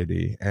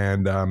 JD.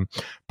 And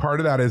part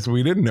of that is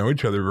we didn't know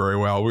each other very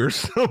well. We were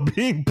still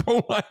being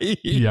polite.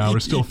 Yeah, we're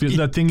still feeling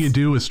that thing you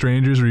do with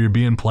strangers where you're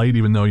being polite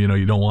even though, you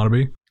don't want to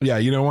be. Yeah,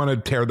 you don't want to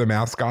tear the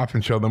mask off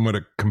and show them what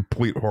a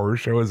complete horror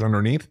show is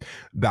underneath.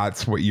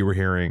 That's what you were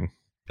hearing.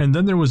 And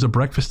then there was a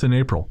breakfast in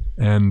April.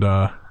 And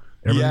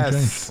everything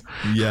changed.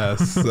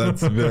 Yes,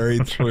 that's very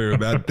true.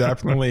 That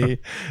definitely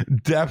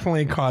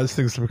caused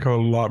things to become a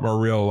lot more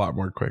real, a lot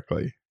more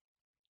quickly.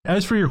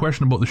 As for your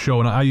question about the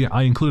show, and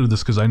I included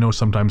this because I know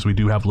sometimes we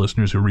do have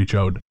listeners who reach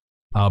out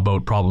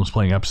about problems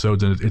playing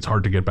episodes, and it's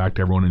hard to get back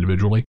to everyone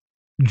individually.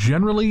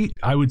 Generally,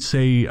 I would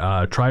say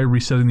try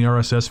resetting the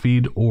RSS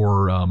feed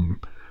or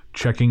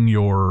checking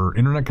your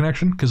internet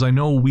connection, because I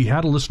know we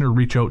had a listener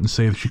reach out and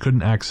say that she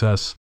couldn't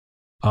access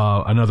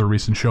another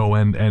recent show,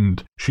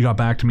 and she got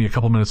back to me a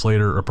couple minutes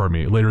later,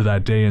 later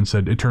that day, and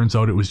said it turns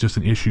out it was just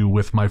an issue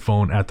with my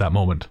phone at that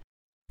moment.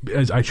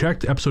 As I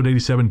checked, episode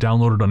 87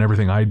 downloaded on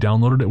everything I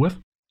downloaded it with,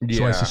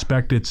 so I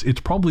suspect it's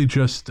probably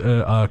just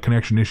a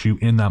connection issue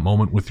in that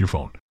moment with your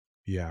phone.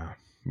 Yeah,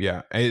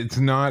 it's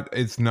not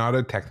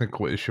a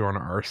technical issue on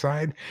our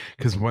side,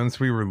 because once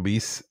we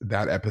release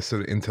that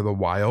episode into the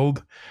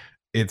wild,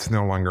 it's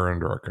no longer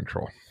under our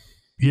control.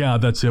 Yeah,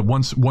 that's it.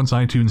 Once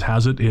iTunes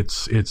has it,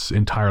 it's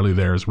entirely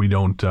theirs. We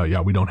don't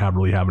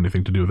really have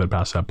anything to do with it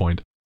past that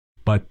point.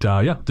 But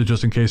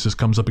just in case this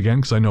comes up again,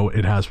 because I know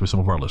it has for some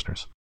of our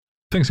listeners.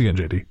 Thanks again,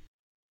 JD.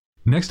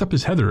 Next up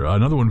is Heather,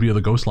 another one via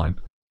the Ghost Line.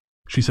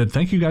 She said,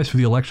 "Thank you guys for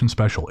the election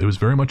special. It was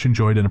very much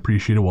enjoyed and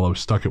appreciated while I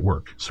was stuck at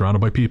work, surrounded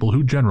by people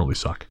who generally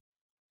suck.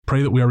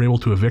 Pray that we are able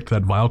to evict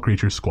that vile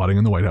creature squatting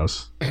in the White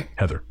House."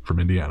 Heather from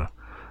Indiana.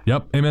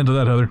 Yep, amen to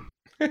that, Heather.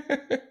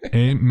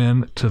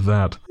 Amen to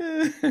that.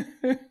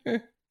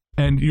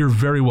 And you're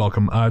very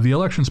welcome. The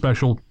election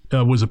special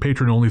was a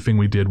patron-only thing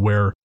we did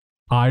where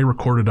I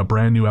recorded a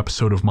brand new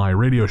episode of my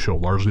radio show,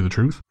 Largely the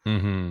Truth,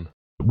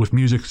 with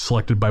music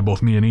selected by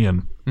both me and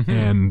Ian.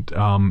 And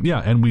and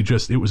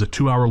it was a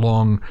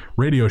 2-hour-long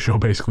radio show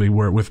basically,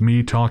 where with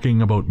me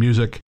talking about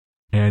music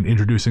and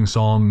introducing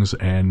songs,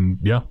 and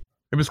it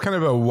was kind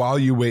of a while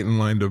you wait in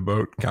line to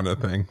vote kind of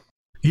thing.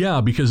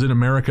 Yeah, because in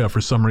America, for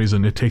some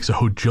reason, it takes a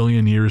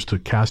hojillion years to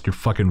cast your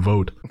fucking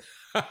vote.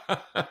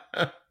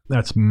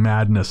 That's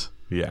madness.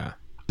 Yeah.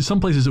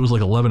 Some places it was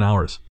like 11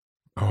 hours.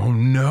 Oh,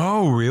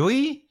 no,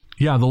 really?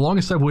 Yeah, the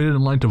longest I've waited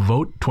in line to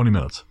vote, 20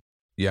 minutes.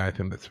 Yeah, I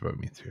think that's about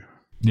me too.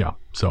 Yeah,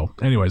 so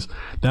anyways,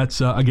 that's,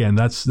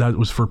 that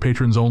was for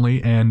patrons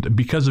only, and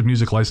because of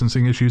music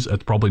licensing issues,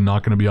 it's probably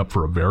not going to be up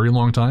for a very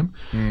long time.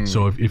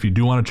 So if you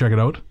do want to check it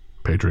out,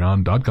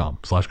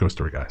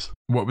 patreon.com/ghoststoryguys.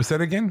 What was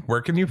that again?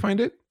 Where can you find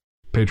it?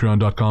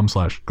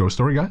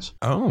 Patreon.com/ghoststoryguys.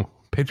 Oh,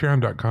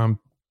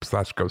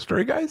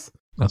 patreon.com/ghoststoryguys?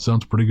 That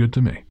sounds pretty good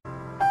to me.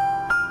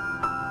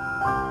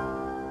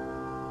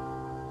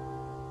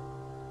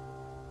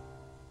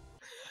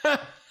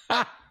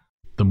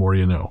 The more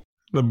you know.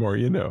 The more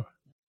you know.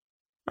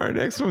 Our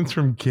next one's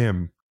from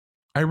Kim.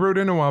 I wrote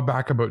in a while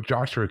back about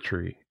Joshua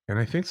Tree, and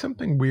I think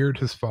something weird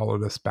has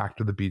followed us back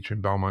to the beach in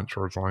Belmont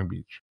Shores, Long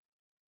Beach.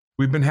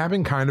 We've been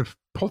having kind of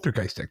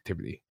poltergeist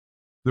activity.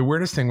 The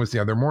weirdest thing was the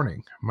other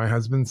morning. My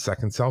husband's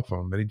second cell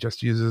phone that he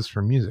just uses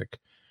for music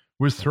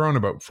was thrown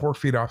about 4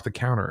 feet off the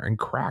counter and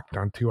cracked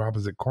on two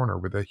opposite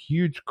corners with a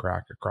huge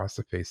crack across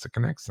the face that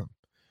connects them.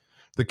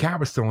 The cat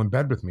was still in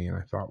bed with me, and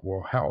I thought,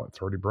 well, hell, it's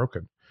already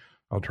broken.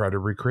 I'll try to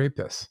recreate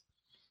this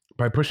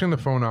by pushing the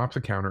phone off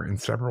the counter in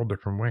several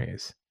different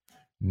ways.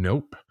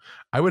 Nope.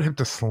 I would have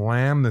to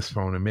slam this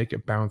phone and make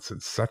it bounce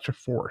at such a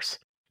force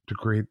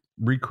to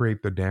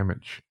recreate the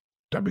damage.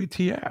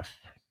 WTF.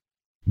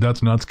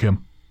 That's nuts,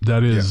 Kim.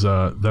 That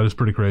is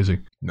pretty crazy.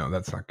 No,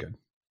 that's not good.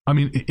 I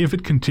mean, if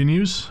it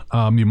continues,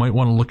 you might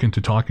want to look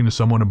into talking to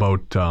someone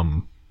about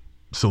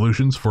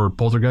solutions for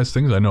poltergeist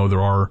things. I know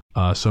there are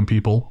some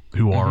people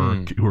who are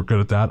good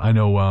at that. I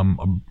know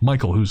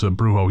Michael, who's a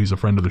Brujo, he's a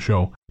friend of the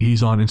show.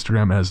 He's on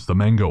Instagram as the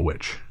Mango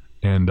Witch,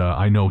 and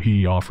I know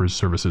he offers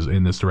services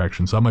in this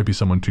direction, so that might be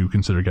someone to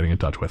consider getting in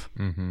touch with.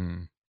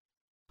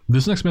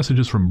 This next message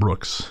is from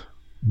Brooks.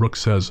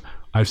 Brooks says,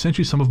 I've sent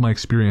you some of my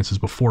experiences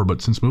before,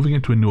 but since moving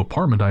into a new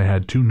apartment, I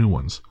had two new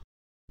ones.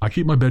 I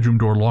keep my bedroom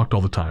door locked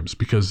all the times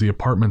because the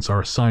apartments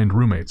are assigned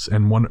roommates,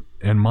 and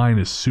mine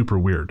is super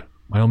weird.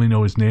 I only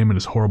know his name and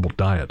his horrible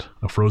diet.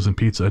 A frozen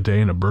pizza a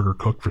day and a burger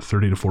cooked for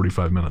 30 to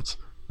 45 minutes.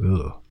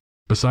 Ugh.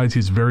 Besides,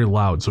 he's very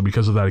loud, so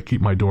because of that I keep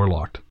my door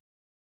locked.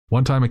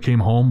 One time I came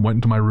home, went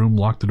into my room,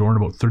 locked the door, and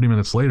about 30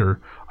 minutes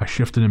later, I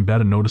shifted in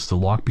bed and noticed the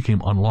lock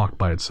became unlocked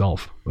by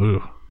itself.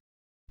 Ugh.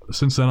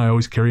 Since then, I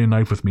always carry a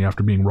knife with me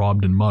after being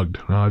robbed and mugged.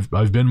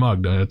 I've been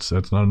mugged. It's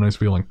not a nice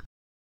feeling.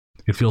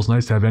 It feels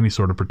nice to have any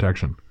sort of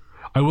protection.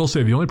 I will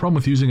say the only problem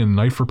with using a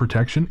knife for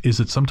protection is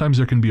that sometimes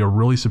there can be a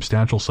really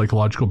substantial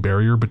psychological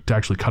barrier to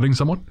actually cutting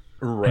someone.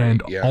 Right.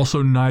 And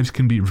also knives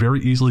can be very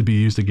easily be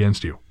used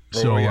against you.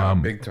 So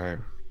big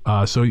time.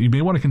 So you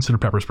may want to consider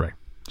pepper spray.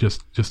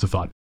 Just a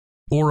thought.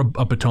 Or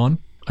a baton.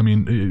 I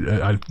mean,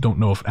 I don't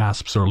know if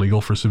asps are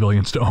legal for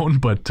civilians to own,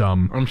 but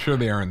I'm sure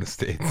they are in the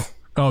States.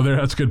 Oh,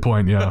 that's a good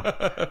point.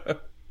 Yeah.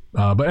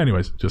 But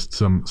anyways, just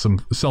some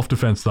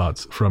self-defense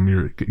thoughts from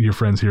your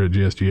friends here at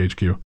GSG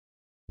HQ.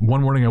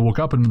 One morning I woke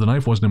up and the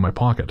knife wasn't in my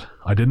pocket.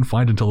 I didn't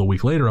find until a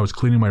week later I was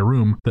cleaning my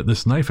room that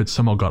this knife had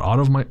somehow got out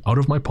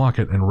of my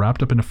pocket and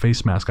wrapped up in a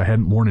face mask I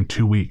hadn't worn in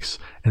 2 weeks,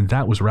 and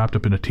that was wrapped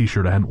up in a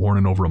t-shirt I hadn't worn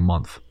in over a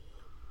month.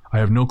 I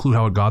have no clue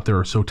how it got there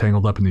or so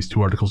tangled up in these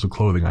 2 articles of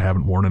clothing I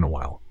haven't worn in a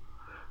while.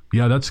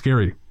 Yeah, that's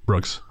scary,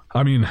 Brooks.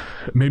 I mean,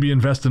 maybe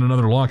invest in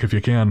another lock if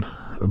you can,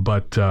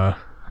 but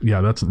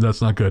yeah,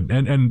 that's not good.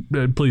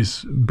 And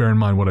please bear in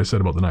mind what I said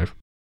about the knife.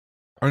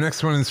 Our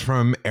next one is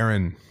from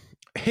Aaron.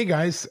 Hey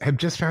guys, have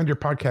just found your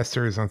podcast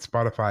series on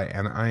Spotify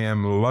and I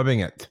am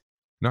loving it.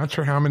 Not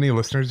sure how many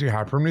listeners you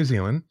have from New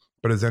Zealand,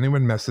 but has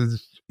anyone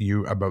messaged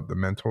you about the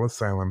mental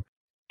asylum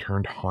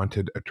turned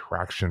haunted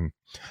attraction?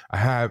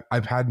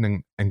 I've had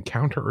an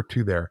encounter or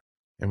two there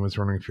and was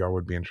wondering if y'all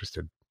would be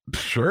interested.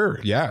 Sure,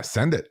 yeah,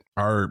 send it.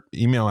 Our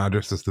email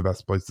address is the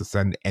best place to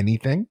send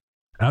anything.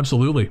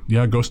 Absolutely.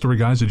 Yeah,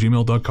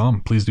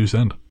 ghoststoryguys@gmail.com. Please do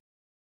send.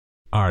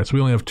 All right, so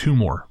we only have 2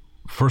 more.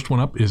 First one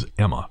up is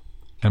Emma.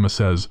 Emma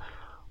says,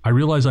 I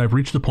realize I have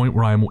reached the point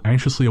where I am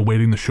anxiously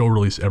awaiting the show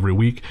release every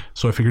week,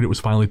 so I figured it was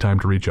finally time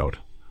to reach out.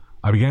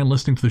 I began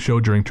listening to the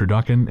show during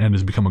Turducken and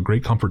has become a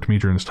great comfort to me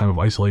during this time of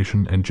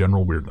isolation and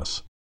general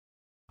weirdness.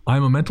 I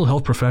am a mental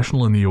health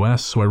professional in the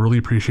US, so I really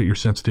appreciate your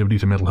sensitivity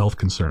to mental health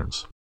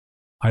concerns.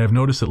 I have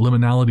noticed that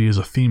liminality is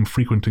a theme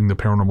frequenting the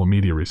paranormal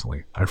media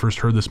recently. I first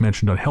heard this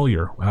mentioned on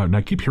Hellier, and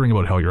I keep hearing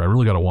about Hellier. I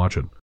really got to watch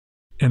it.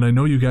 And I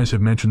know you guys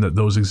have mentioned that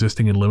those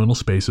existing in liminal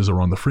spaces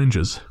or on the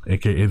fringes,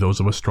 aka those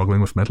of us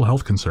struggling with mental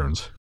health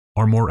concerns,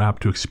 are more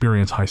apt to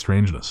experience high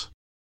strangeness.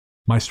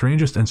 My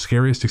strangest and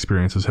scariest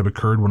experiences have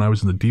occurred when I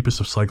was in the deepest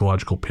of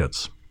psychological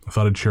pits. I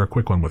thought I'd share a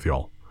quick one with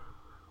y'all.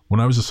 When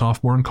I was a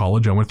sophomore in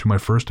college, I went through my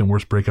first and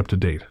worst breakup to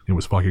date. It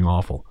was fucking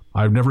awful.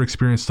 I've never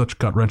experienced such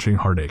gut-wrenching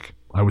heartache.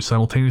 I was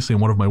simultaneously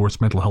in one of my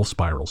worst mental health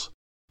spirals.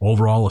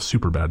 Overall, a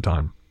super bad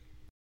time.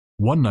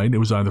 One night, it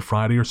was either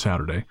Friday or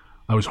Saturday,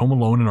 I was home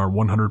alone in our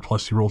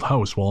 100-plus-year-old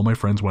house while all my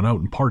friends went out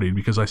and partied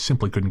because I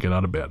simply couldn't get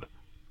out of bed.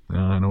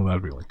 I know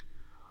that feeling.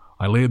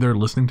 I lay there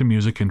listening to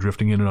music and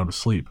drifting in and out of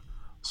sleep.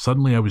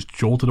 Suddenly I was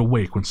jolted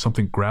awake when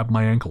something grabbed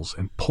my ankles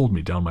and pulled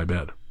me down my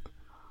bed.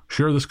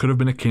 Sure, this could have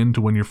been akin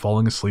to when you're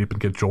falling asleep and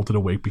get jolted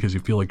awake because you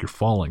feel like you're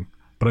falling,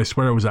 but I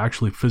swear I was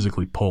actually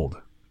physically pulled.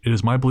 It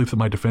is my belief that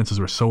my defenses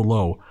were so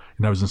low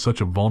and I was in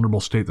such a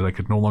vulnerable state that I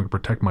could no longer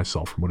protect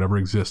myself from whatever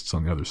exists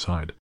on the other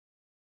side.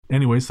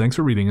 Anyways, thanks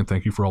for reading and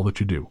thank you for all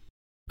that you do.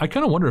 I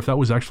kind of wonder if that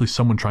was actually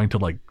someone trying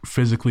to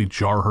physically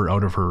jar her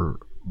out of her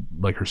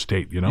her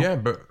state, you know? Yeah,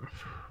 but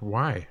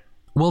why?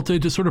 Well,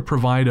 to sort of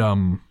provide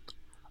a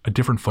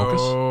different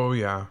focus. Oh,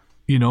 yeah.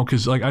 You know,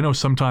 because I know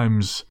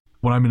sometimes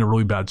when I'm in a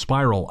really bad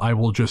spiral, I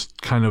will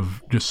just kind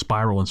of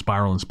spiral and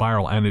spiral and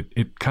spiral, and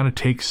it kind of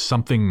takes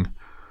something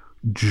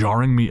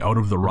jarring me out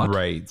of the rut.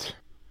 Right.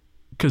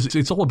 Because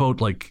it's all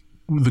about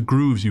the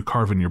grooves you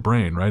carve in your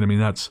brain, right? I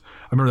mean, I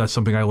remember that's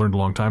something I learned a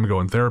long time ago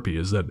in therapy,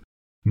 is that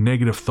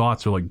negative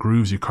thoughts are like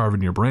grooves you carve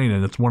in your brain,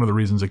 and that's one of the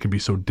reasons it can be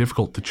so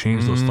difficult to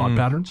change those thought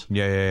patterns.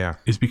 Yeah.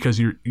 Is because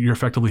you're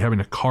effectively having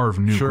to carve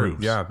new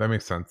grooves. Yeah, that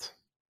makes sense.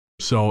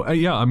 So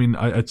yeah, I mean,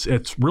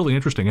 it's really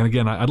interesting. And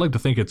again, I'd like to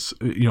think it's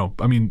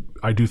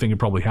I do think it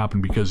probably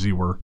happened because you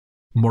were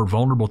more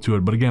vulnerable to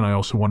it. But again, I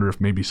also wonder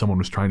if maybe someone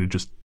was trying to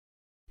just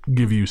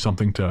give you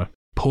something to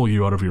pull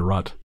you out of your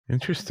rut.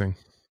 Interesting.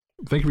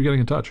 Thank you for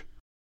getting in touch.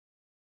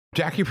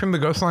 Jackie from the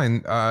Ghost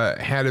Line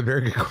had a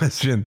very good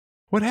question.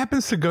 What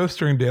happens to ghosts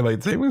during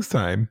daylight savings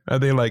time? Are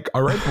they like,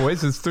 all right,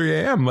 boys, it's 3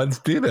 a.m. Let's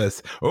do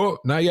this. Oh,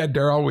 not yet,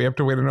 Daryl. We have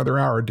to wait another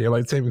hour.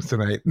 Daylight savings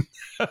tonight.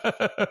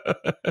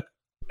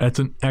 That's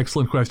an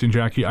excellent question,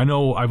 Jackie. I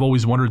know I've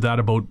always wondered that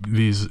about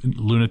these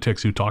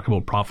lunatics who talk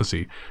about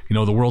prophecy. You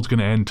know, the world's going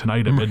to end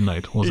tonight at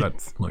midnight. Well, is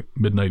that like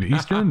midnight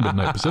Eastern,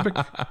 midnight Pacific?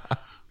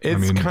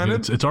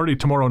 It's already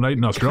tomorrow night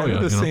in Australia.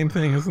 Kind of the same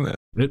thing, isn't it?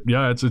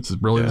 It's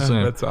really the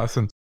same. That's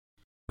awesome.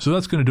 So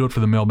that's going to do it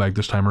for the mailbag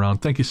this time around.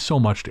 Thank you so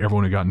much to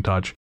everyone who got in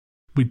touch.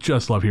 We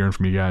just love hearing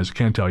from you guys.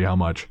 Can't tell you how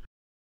much.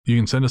 You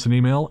can send us an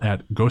email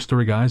at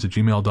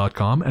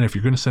ghoststoryguys@gmail.com. And if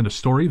you're going to send a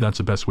story, that's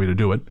the best way to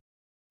do it.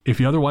 If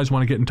you otherwise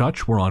want to get in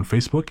touch, we're on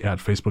Facebook at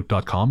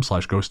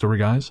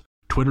facebook.com/ghoststoryguys,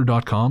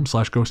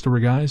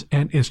 twitter.com/ghoststoryguys,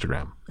 and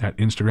Instagram at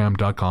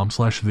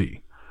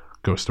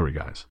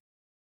instagram.com/the-ghoststoryguys.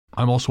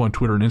 I'm also on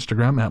Twitter and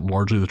Instagram at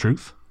Largely the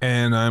Truth.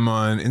 And I'm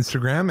on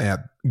Instagram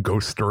at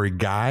Ghost Story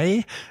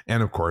Guy.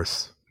 And of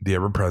course, the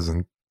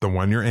ever-present, the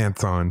one your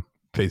aunt's on,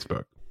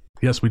 Facebook.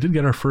 Yes, we did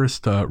get our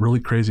first really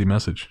crazy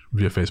message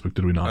via Facebook,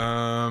 did we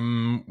not?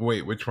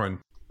 Wait, which one?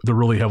 The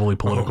really heavily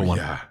political one.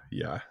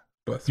 Yeah.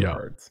 Bless your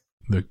hearts.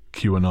 The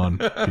QAnon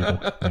people.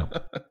 Yeah.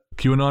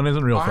 QAnon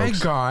isn't real,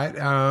 folks.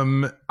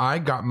 I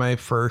got my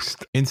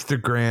first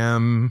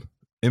Instagram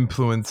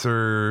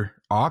influencer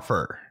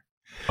offer.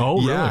 Oh,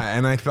 really? Yeah,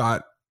 and I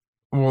thought,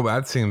 well,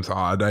 that seems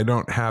odd. I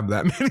don't have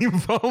that many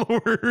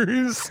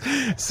followers.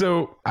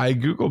 So I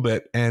Googled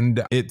it,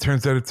 and it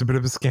turns out it's a bit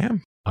of a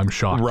scam. I'm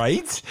shocked.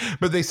 Right?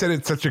 But they said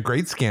it's such a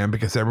great scam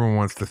because everyone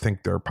wants to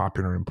think they're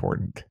popular and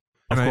important.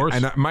 Of course.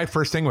 My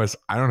first thing was,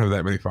 I don't have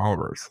that many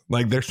followers.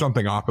 Like, there's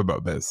something off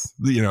about this.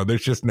 You know,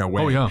 there's just no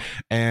way. Oh, yeah.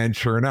 And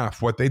sure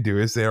enough, what they do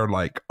is they're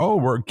like, oh,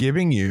 we're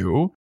giving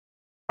you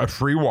a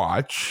free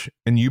watch,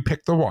 and you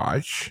pick the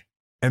watch,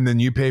 and then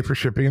you pay for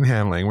shipping and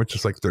handling, which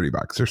is like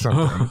 $30 or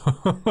something.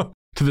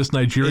 To this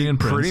Nigerian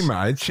prince. Pretty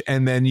much.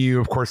 And then you,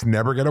 of course,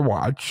 never get a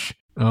watch.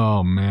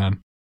 Oh,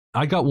 man.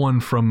 I got one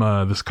from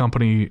this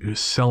company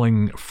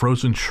selling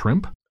frozen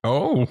shrimp.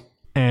 Oh.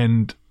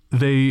 And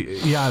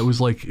it was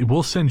like,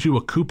 we'll send you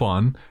a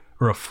coupon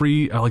or a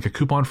free, like a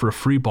coupon for a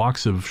free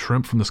box of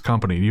shrimp from this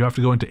company. You have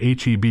to go into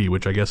HEB,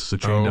 which I guess is a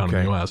chain down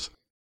in the US,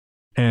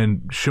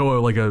 and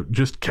show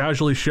just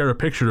casually share a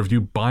picture of you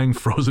buying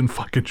frozen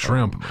fucking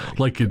shrimp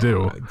like you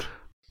do.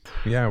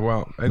 Yeah,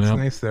 well, it's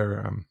nice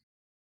they're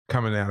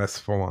coming at us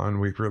full on.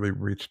 We've really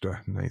reached a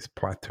nice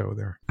plateau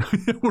there.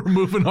 We're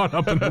moving on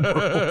up in the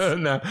world.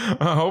 Now,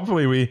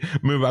 hopefully we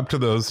move up to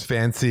those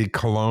fancy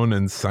cologne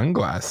and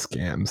sunglass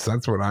scams.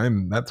 That's what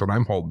I'm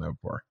holding out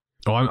for.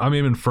 Oh, I'm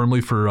aiming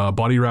firmly for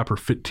body wrapper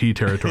fit tea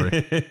territory.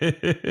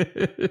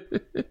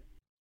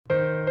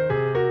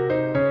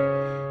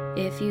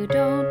 If you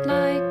don't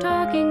like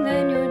talking,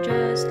 then you're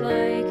just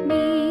like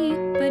me.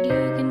 But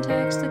you can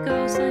text the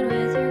ghost line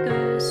with your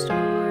ghost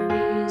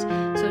stories.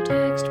 So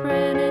text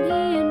Bren and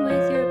Ian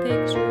with your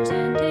pictures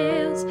and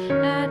tales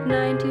at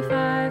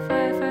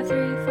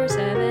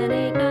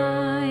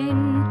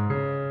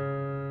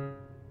 925-553-4789.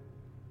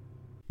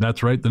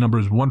 That's right. The number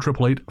is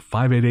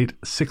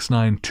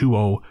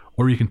 1-888-588-6920,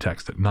 or you can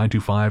text at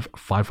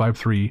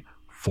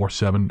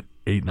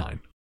 925-553-4789.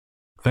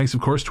 Thanks,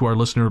 of course, to our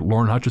listener,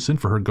 Lauren Hutchison,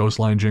 for her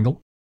Ghostline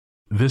jingle.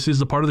 This is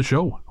the part of the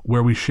show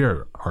where we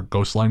share our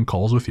Ghostline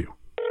calls with you.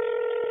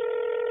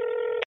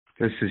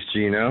 This is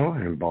Gino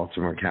in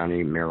Baltimore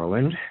County,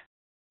 Maryland.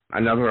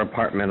 Another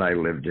apartment I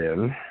lived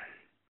in.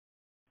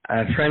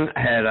 A friend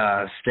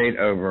had stayed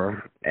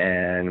over,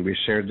 and we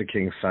shared the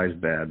king-size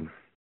bed.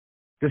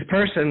 This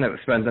person that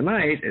spent the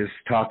night is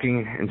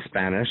talking in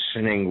Spanish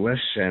and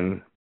English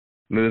and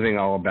moving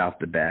all about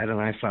the bed,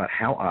 and I thought,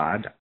 how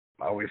odd.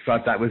 I always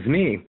thought that was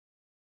me.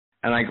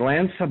 And I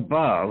glance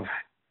above,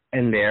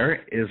 and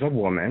there is a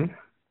woman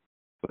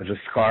with a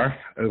scarf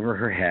over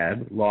her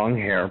head, long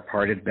hair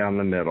parted down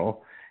the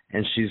middle,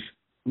 and she's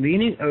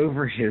leaning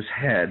over his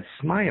head,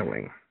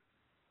 smiling.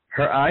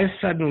 Her eyes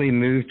suddenly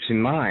move to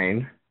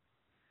mine.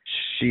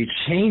 She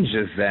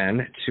changes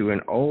then to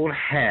an old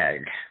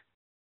hag,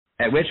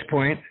 at which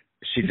point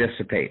she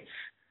dissipates.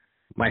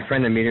 My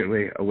friend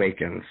immediately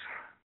awakens.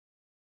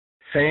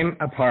 Same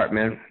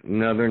apartment,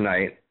 another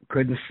night,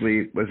 couldn't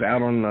sleep, was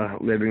out on the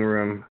living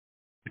room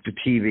with the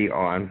TV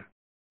on.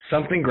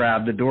 Something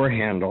grabbed the door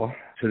handle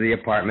to the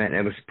apartment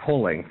and was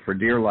pulling for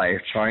dear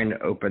life, trying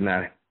to open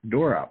that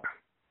door up.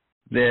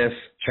 This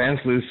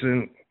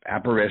translucent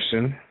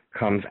apparition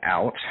comes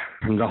out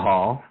from the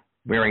hall,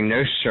 wearing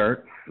no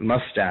shirt,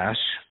 mustache.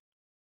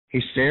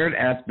 He stared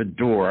at the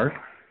door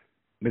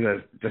with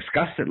a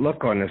disgusted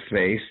look on his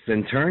face,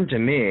 then turned to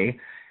me,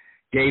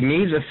 gave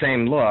me the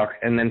same look,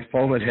 and then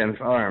folded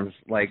his arms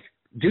like,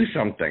 do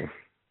something.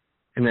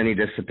 And then he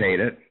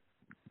dissipated.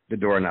 The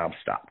doorknob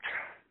stopped.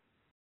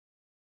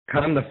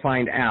 Come to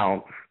find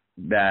out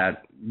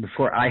that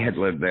before I had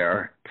lived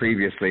there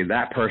previously,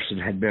 that person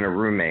had been a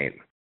roommate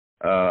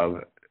of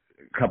a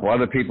couple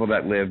other people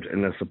that lived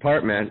in this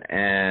apartment,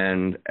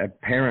 and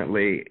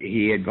apparently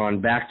he had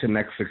gone back to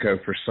Mexico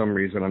for some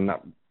reason. I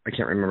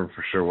can't remember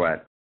for sure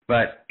what,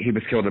 but he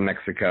was killed in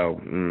Mexico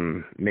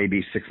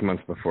maybe 6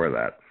 months before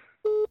that.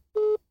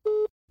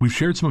 We've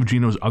shared some of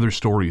Gino's other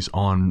stories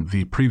on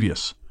the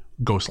previous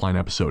Ghostline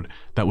episode.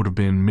 That would have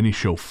been mini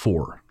show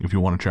 4 if you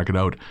want to check it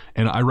out,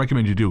 and I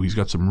recommend you do. He's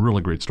got some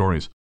really great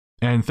stories.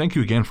 And thank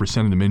you again for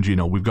sending them in,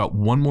 Gino. We've got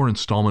one more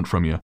installment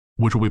from you,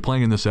 which we'll be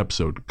playing in this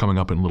episode coming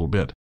up in a little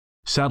bit.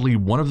 Sadly,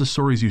 one of the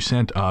stories you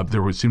sent,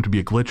 there would seem to be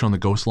a glitch on the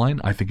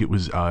Ghostline. I think it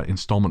was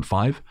installment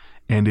 5,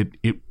 and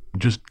it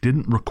just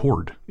didn't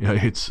record.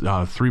 It's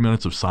 3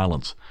 minutes of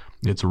silence.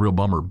 It's a real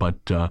bummer,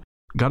 but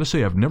gotta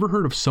say, I've never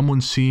heard of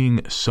someone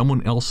seeing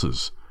someone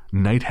else's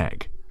night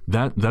hag.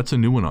 That's a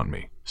new one on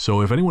me.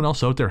 So if anyone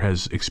else out there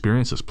has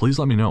experienced this, please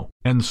let me know.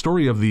 And the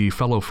story of the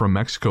fellow from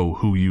Mexico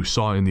who you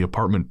saw in the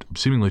apartment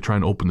seemingly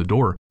trying to open the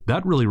door,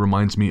 that really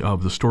reminds me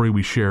of the story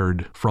we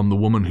shared from the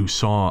woman who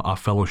saw a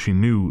fellow she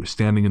knew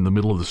standing in the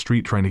middle of the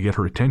street trying to get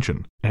her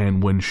attention.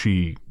 And when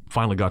she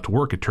finally got to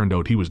work, it turned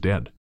out he was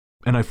dead.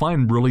 And I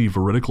find really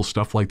veridical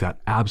stuff like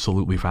that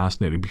absolutely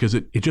fascinating because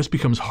it just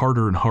becomes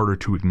harder and harder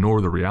to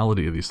ignore the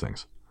reality of these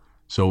things.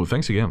 So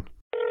thanks again.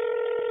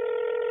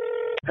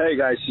 Hey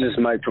guys, this is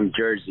Mike from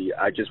Jersey.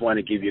 I just want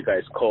to give you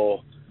guys a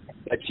call.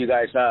 Let you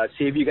guys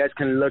see if you guys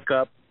can look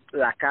up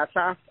La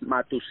Casa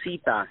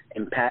Matusita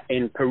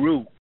in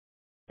Peru.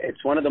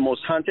 It's one of the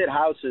most haunted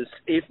houses,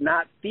 if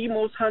not the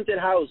most haunted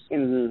house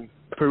in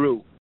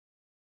Peru.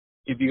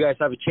 If you guys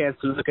have a chance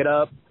to look it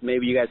up,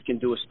 maybe you guys can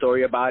do a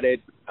story about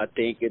it. I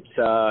think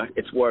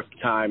it's worth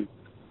time,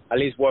 at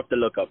least worth the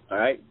look up. All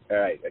right.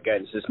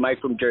 Again, this is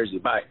Mike from Jersey.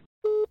 Bye.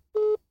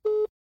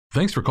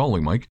 Thanks for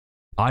calling, Mike.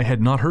 I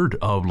had not heard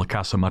of La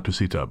Casa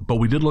Matusita, but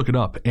we did look it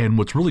up. And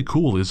what's really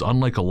cool is,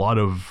 unlike a lot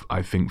of,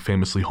 I think,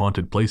 famously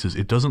haunted places,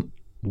 it doesn't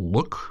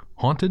look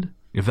haunted,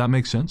 if that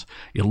makes sense.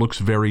 It looks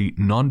very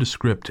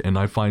nondescript, and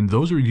I find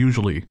those are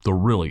usually the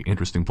really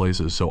interesting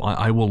places. So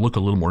I will look a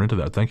little more into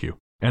that. Thank you.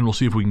 And we'll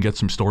see if we can get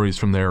some stories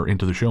from there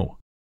into the show.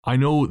 I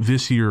know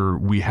this year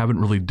we haven't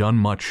really done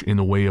much in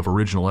the way of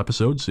original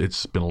episodes.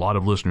 It's been a lot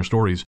of listener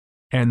stories,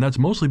 and that's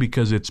mostly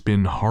because it's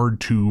been hard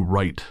to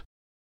write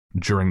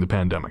during the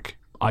pandemic.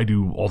 I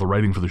do all the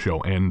writing for the show,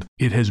 and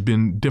it has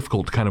been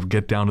difficult to kind of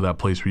get down to that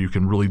place where you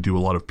can really do a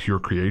lot of pure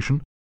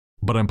creation.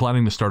 But I'm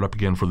planning to start up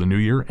again for the new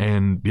year,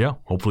 and yeah,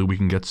 hopefully we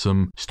can get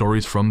some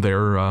stories from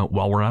there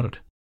while we're at it.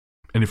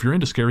 And if you're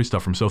into scary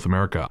stuff from South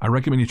America, I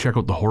recommend you check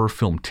out the horror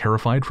film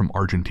Terrified from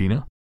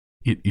Argentina.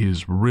 It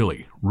is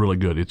really, really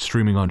good. It's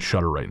streaming on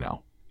Shudder right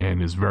now,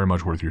 and is very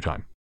much worth your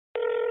time.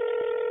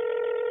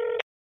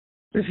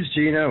 This is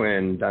Gino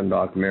in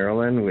Dundalk,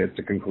 Maryland, with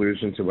the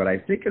conclusion to what I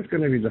think is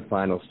going to be the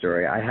final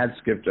story. I had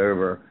skipped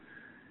over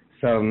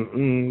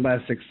some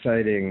less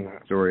exciting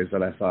stories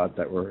that I thought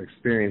that were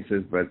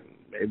experiences, but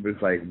it was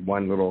like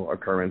one little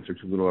occurrence or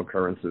two little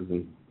occurrences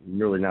and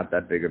really not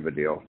that big of a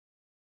deal.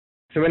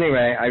 So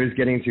anyway, I was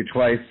getting to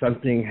twice.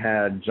 Something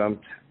had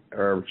jumped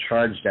or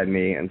charged at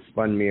me and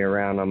spun me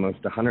around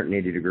almost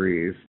 180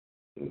 degrees.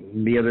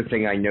 The other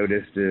thing I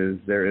noticed is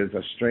there is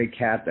a stray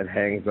cat that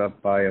hangs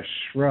up by a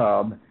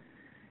shrub,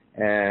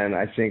 and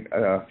I think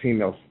a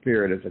female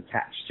spirit is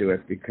attached to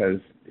it because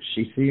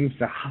she seems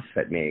to huff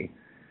at me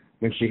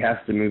when she has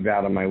to move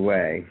out of my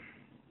way.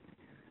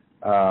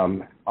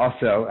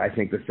 Also, I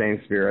think the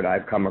same spirit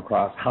I've come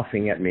across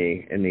huffing at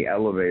me in the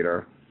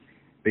elevator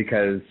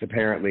because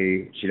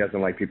apparently she doesn't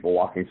like people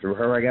walking through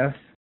her, I guess.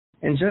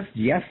 And just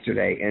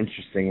yesterday,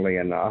 interestingly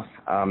enough,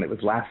 it was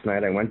last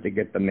night, I went to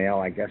get the mail.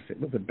 I guess it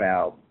was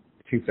about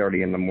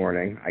 2:30 in the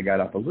morning. I got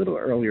up a little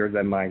earlier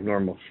than my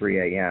normal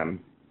 3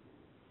 a.m.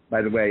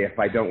 By the way, if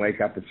I don't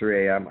wake up at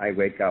 3 a.m., I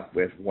wake up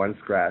with one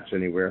scratch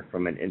anywhere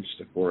from 1 inch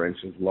to 4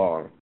 inches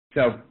long.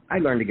 So I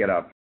learned to get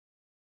up.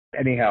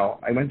 Anyhow,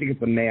 I went to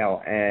get the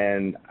mail,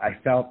 and I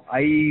felt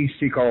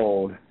icy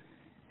cold,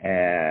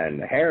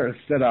 and the hair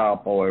stood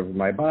up all over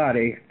my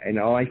body, and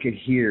all I could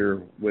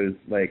hear was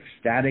like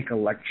static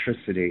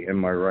electricity in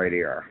my right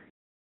ear.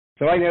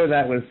 So I know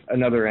that was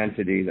another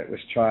entity that was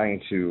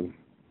trying to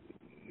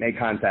make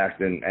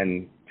contact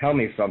and tell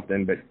me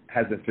something, but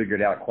hasn't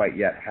figured out quite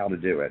yet how to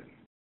do it.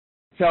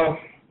 So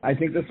I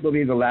think this will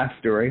be the last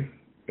story,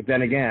 but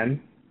then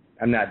again,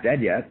 I'm not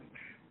dead yet,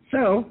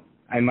 so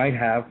I might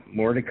have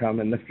more to come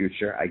in the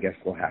future. I guess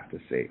we'll have to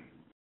see.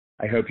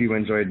 I hope you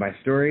enjoyed my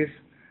stories,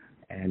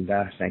 and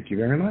thank you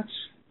very much.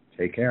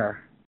 Take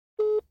care.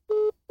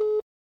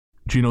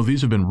 Gino,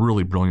 these have been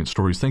really brilliant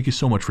stories. Thank you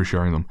so much for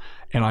sharing them.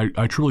 And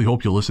I truly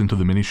hope you listen to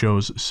the mini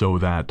shows so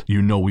that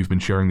you know we've been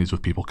sharing these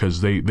with people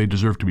because they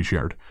deserve to be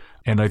shared.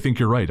 And I think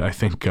you're right. I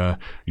think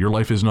your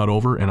life is not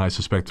over, and I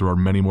suspect there are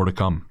many more to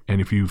come.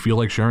 And if you feel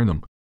like sharing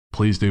them,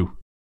 please do.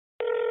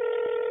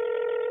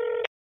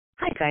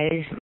 Hi,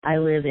 guys. I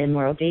live in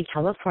Morro Bay,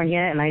 California,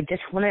 and I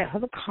just want to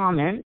have a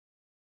comment.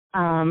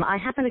 I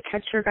happened to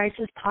catch your guys'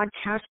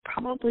 podcast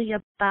probably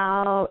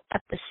about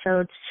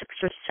episode 6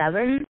 or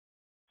 7,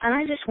 and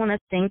I just want to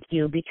thank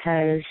you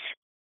because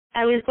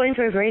I was going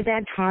through a very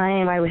bad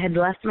time. I had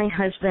left my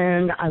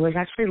husband. I was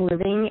actually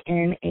living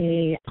in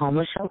a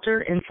homeless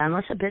shelter in San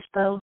Luis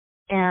Obispo,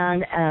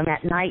 and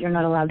at night you're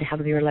not allowed to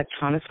have your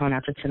electronics on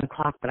after 10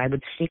 o'clock, but I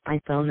would sneak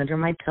my phone under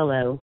my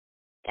pillow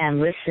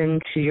and listen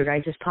to your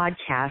guys'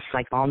 podcast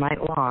like all night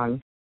long.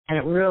 And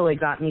it really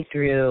got me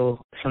through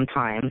some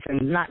times,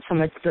 and not so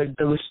much the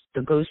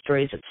ghost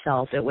stories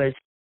itself. It was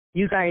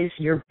you guys,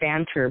 your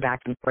banter back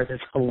and forth is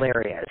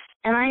hilarious.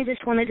 And I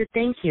just wanted to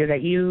thank you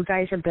that you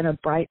guys have been a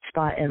bright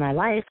spot in my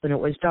life when it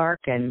was dark,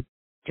 and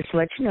just to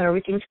let you know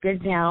everything's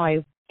good now.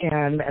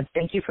 And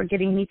thank you for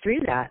getting me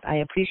through that. I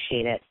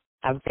appreciate it.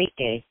 Have a great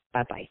day.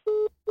 Bye-bye.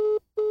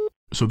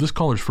 So this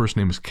caller's first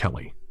name is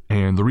Kelly.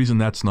 And the reason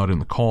that's not in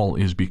the call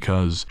is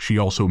because she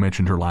also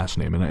mentioned her last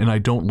name. And I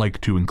don't like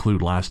to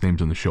include last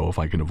names in the show if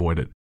I can avoid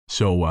it.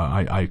 So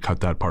I cut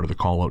that part of the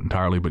call out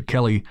entirely. But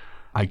Kelly,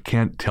 I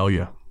can't tell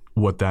you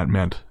what that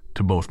meant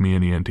to both me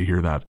and Ian to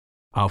hear that.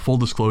 Full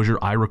disclosure,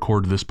 I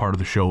record this part of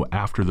the show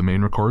after the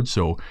main record,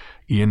 so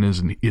Ian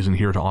isn't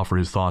here to offer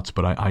his thoughts,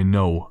 but I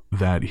know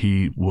that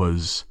he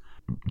was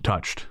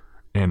touched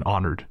and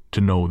honored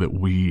to know that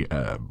we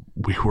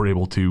were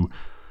able to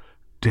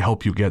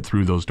help you get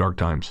through those dark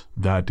times.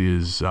 That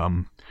is,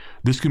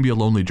 this can be a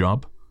lonely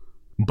job,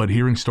 but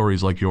hearing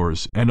stories like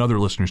yours and other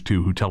listeners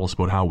too who tell us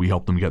about how we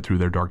help them get through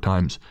their dark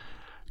times,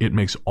 it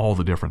makes all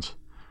the difference.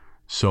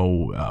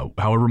 So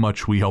however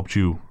much we helped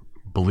you,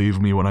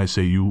 believe me when I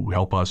say you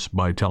help us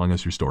by telling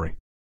us your story.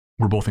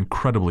 We're both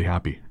incredibly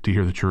happy to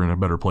hear that you're in a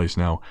better place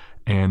now,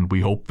 and we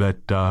hope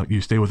that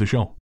you stay with the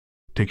show.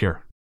 Take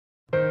care.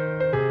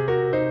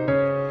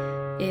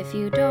 If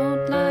you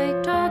don't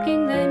like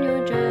talking, then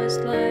you're just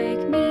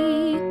like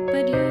me.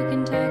 But you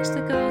can text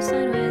the ghost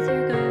line with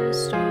your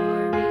ghost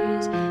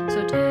stories.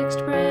 So text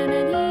Bren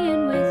and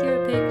Ian with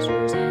your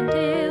pictures and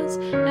tales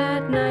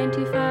at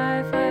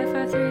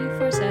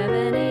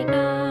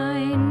 925-553-4789.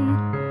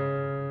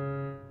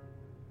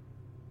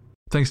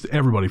 Thanks to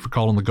everybody for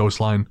calling the Ghost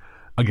Line.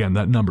 Again,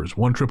 that number is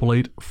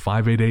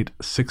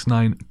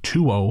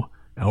 1-888-588-6920,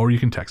 or you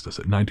can text us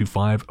at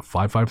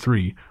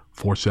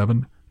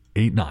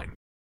 925-553-4789.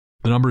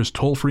 The number is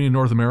toll-free in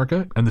North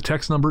America, and the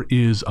text number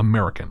is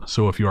American.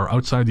 So if you are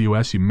outside the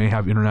U.S., you may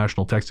have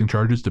international texting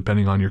charges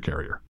depending on your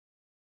carrier.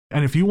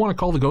 And if you want to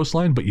call the Ghost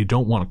Line, but you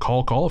don't want to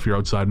call if you're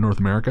outside North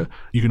America,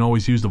 you can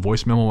always use the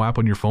voice memo app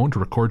on your phone to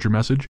record your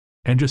message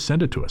and just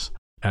send it to us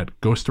at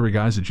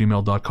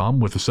ghoststoryguys@gmail.com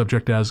with the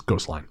subject as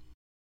Ghost Line.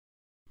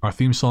 Our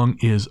theme song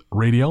is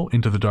Radio,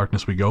 Into the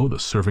Darkness We Go, the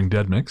Serving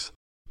Dead mix,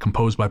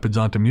 composed by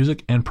Pizzanta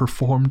Music and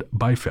performed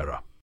by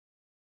Farah.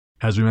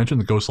 As we mentioned,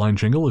 the Ghost Line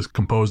jingle is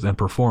composed and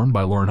performed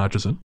by Lauren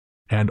Hutchison,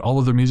 and all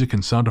other music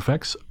and sound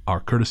effects are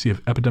courtesy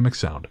of Epidemic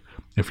Sound.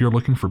 If you're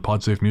looking for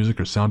PodSafe music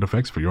or sound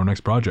effects for your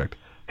next project,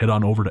 head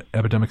on over to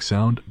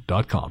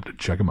epidemicsound.com to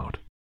check them out.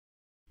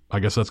 I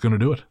guess that's going to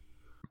do it.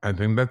 I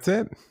think that's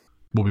it.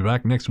 We'll be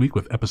back next week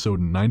with episode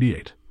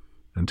 98.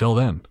 Until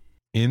then,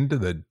 into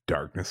the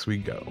darkness we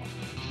go.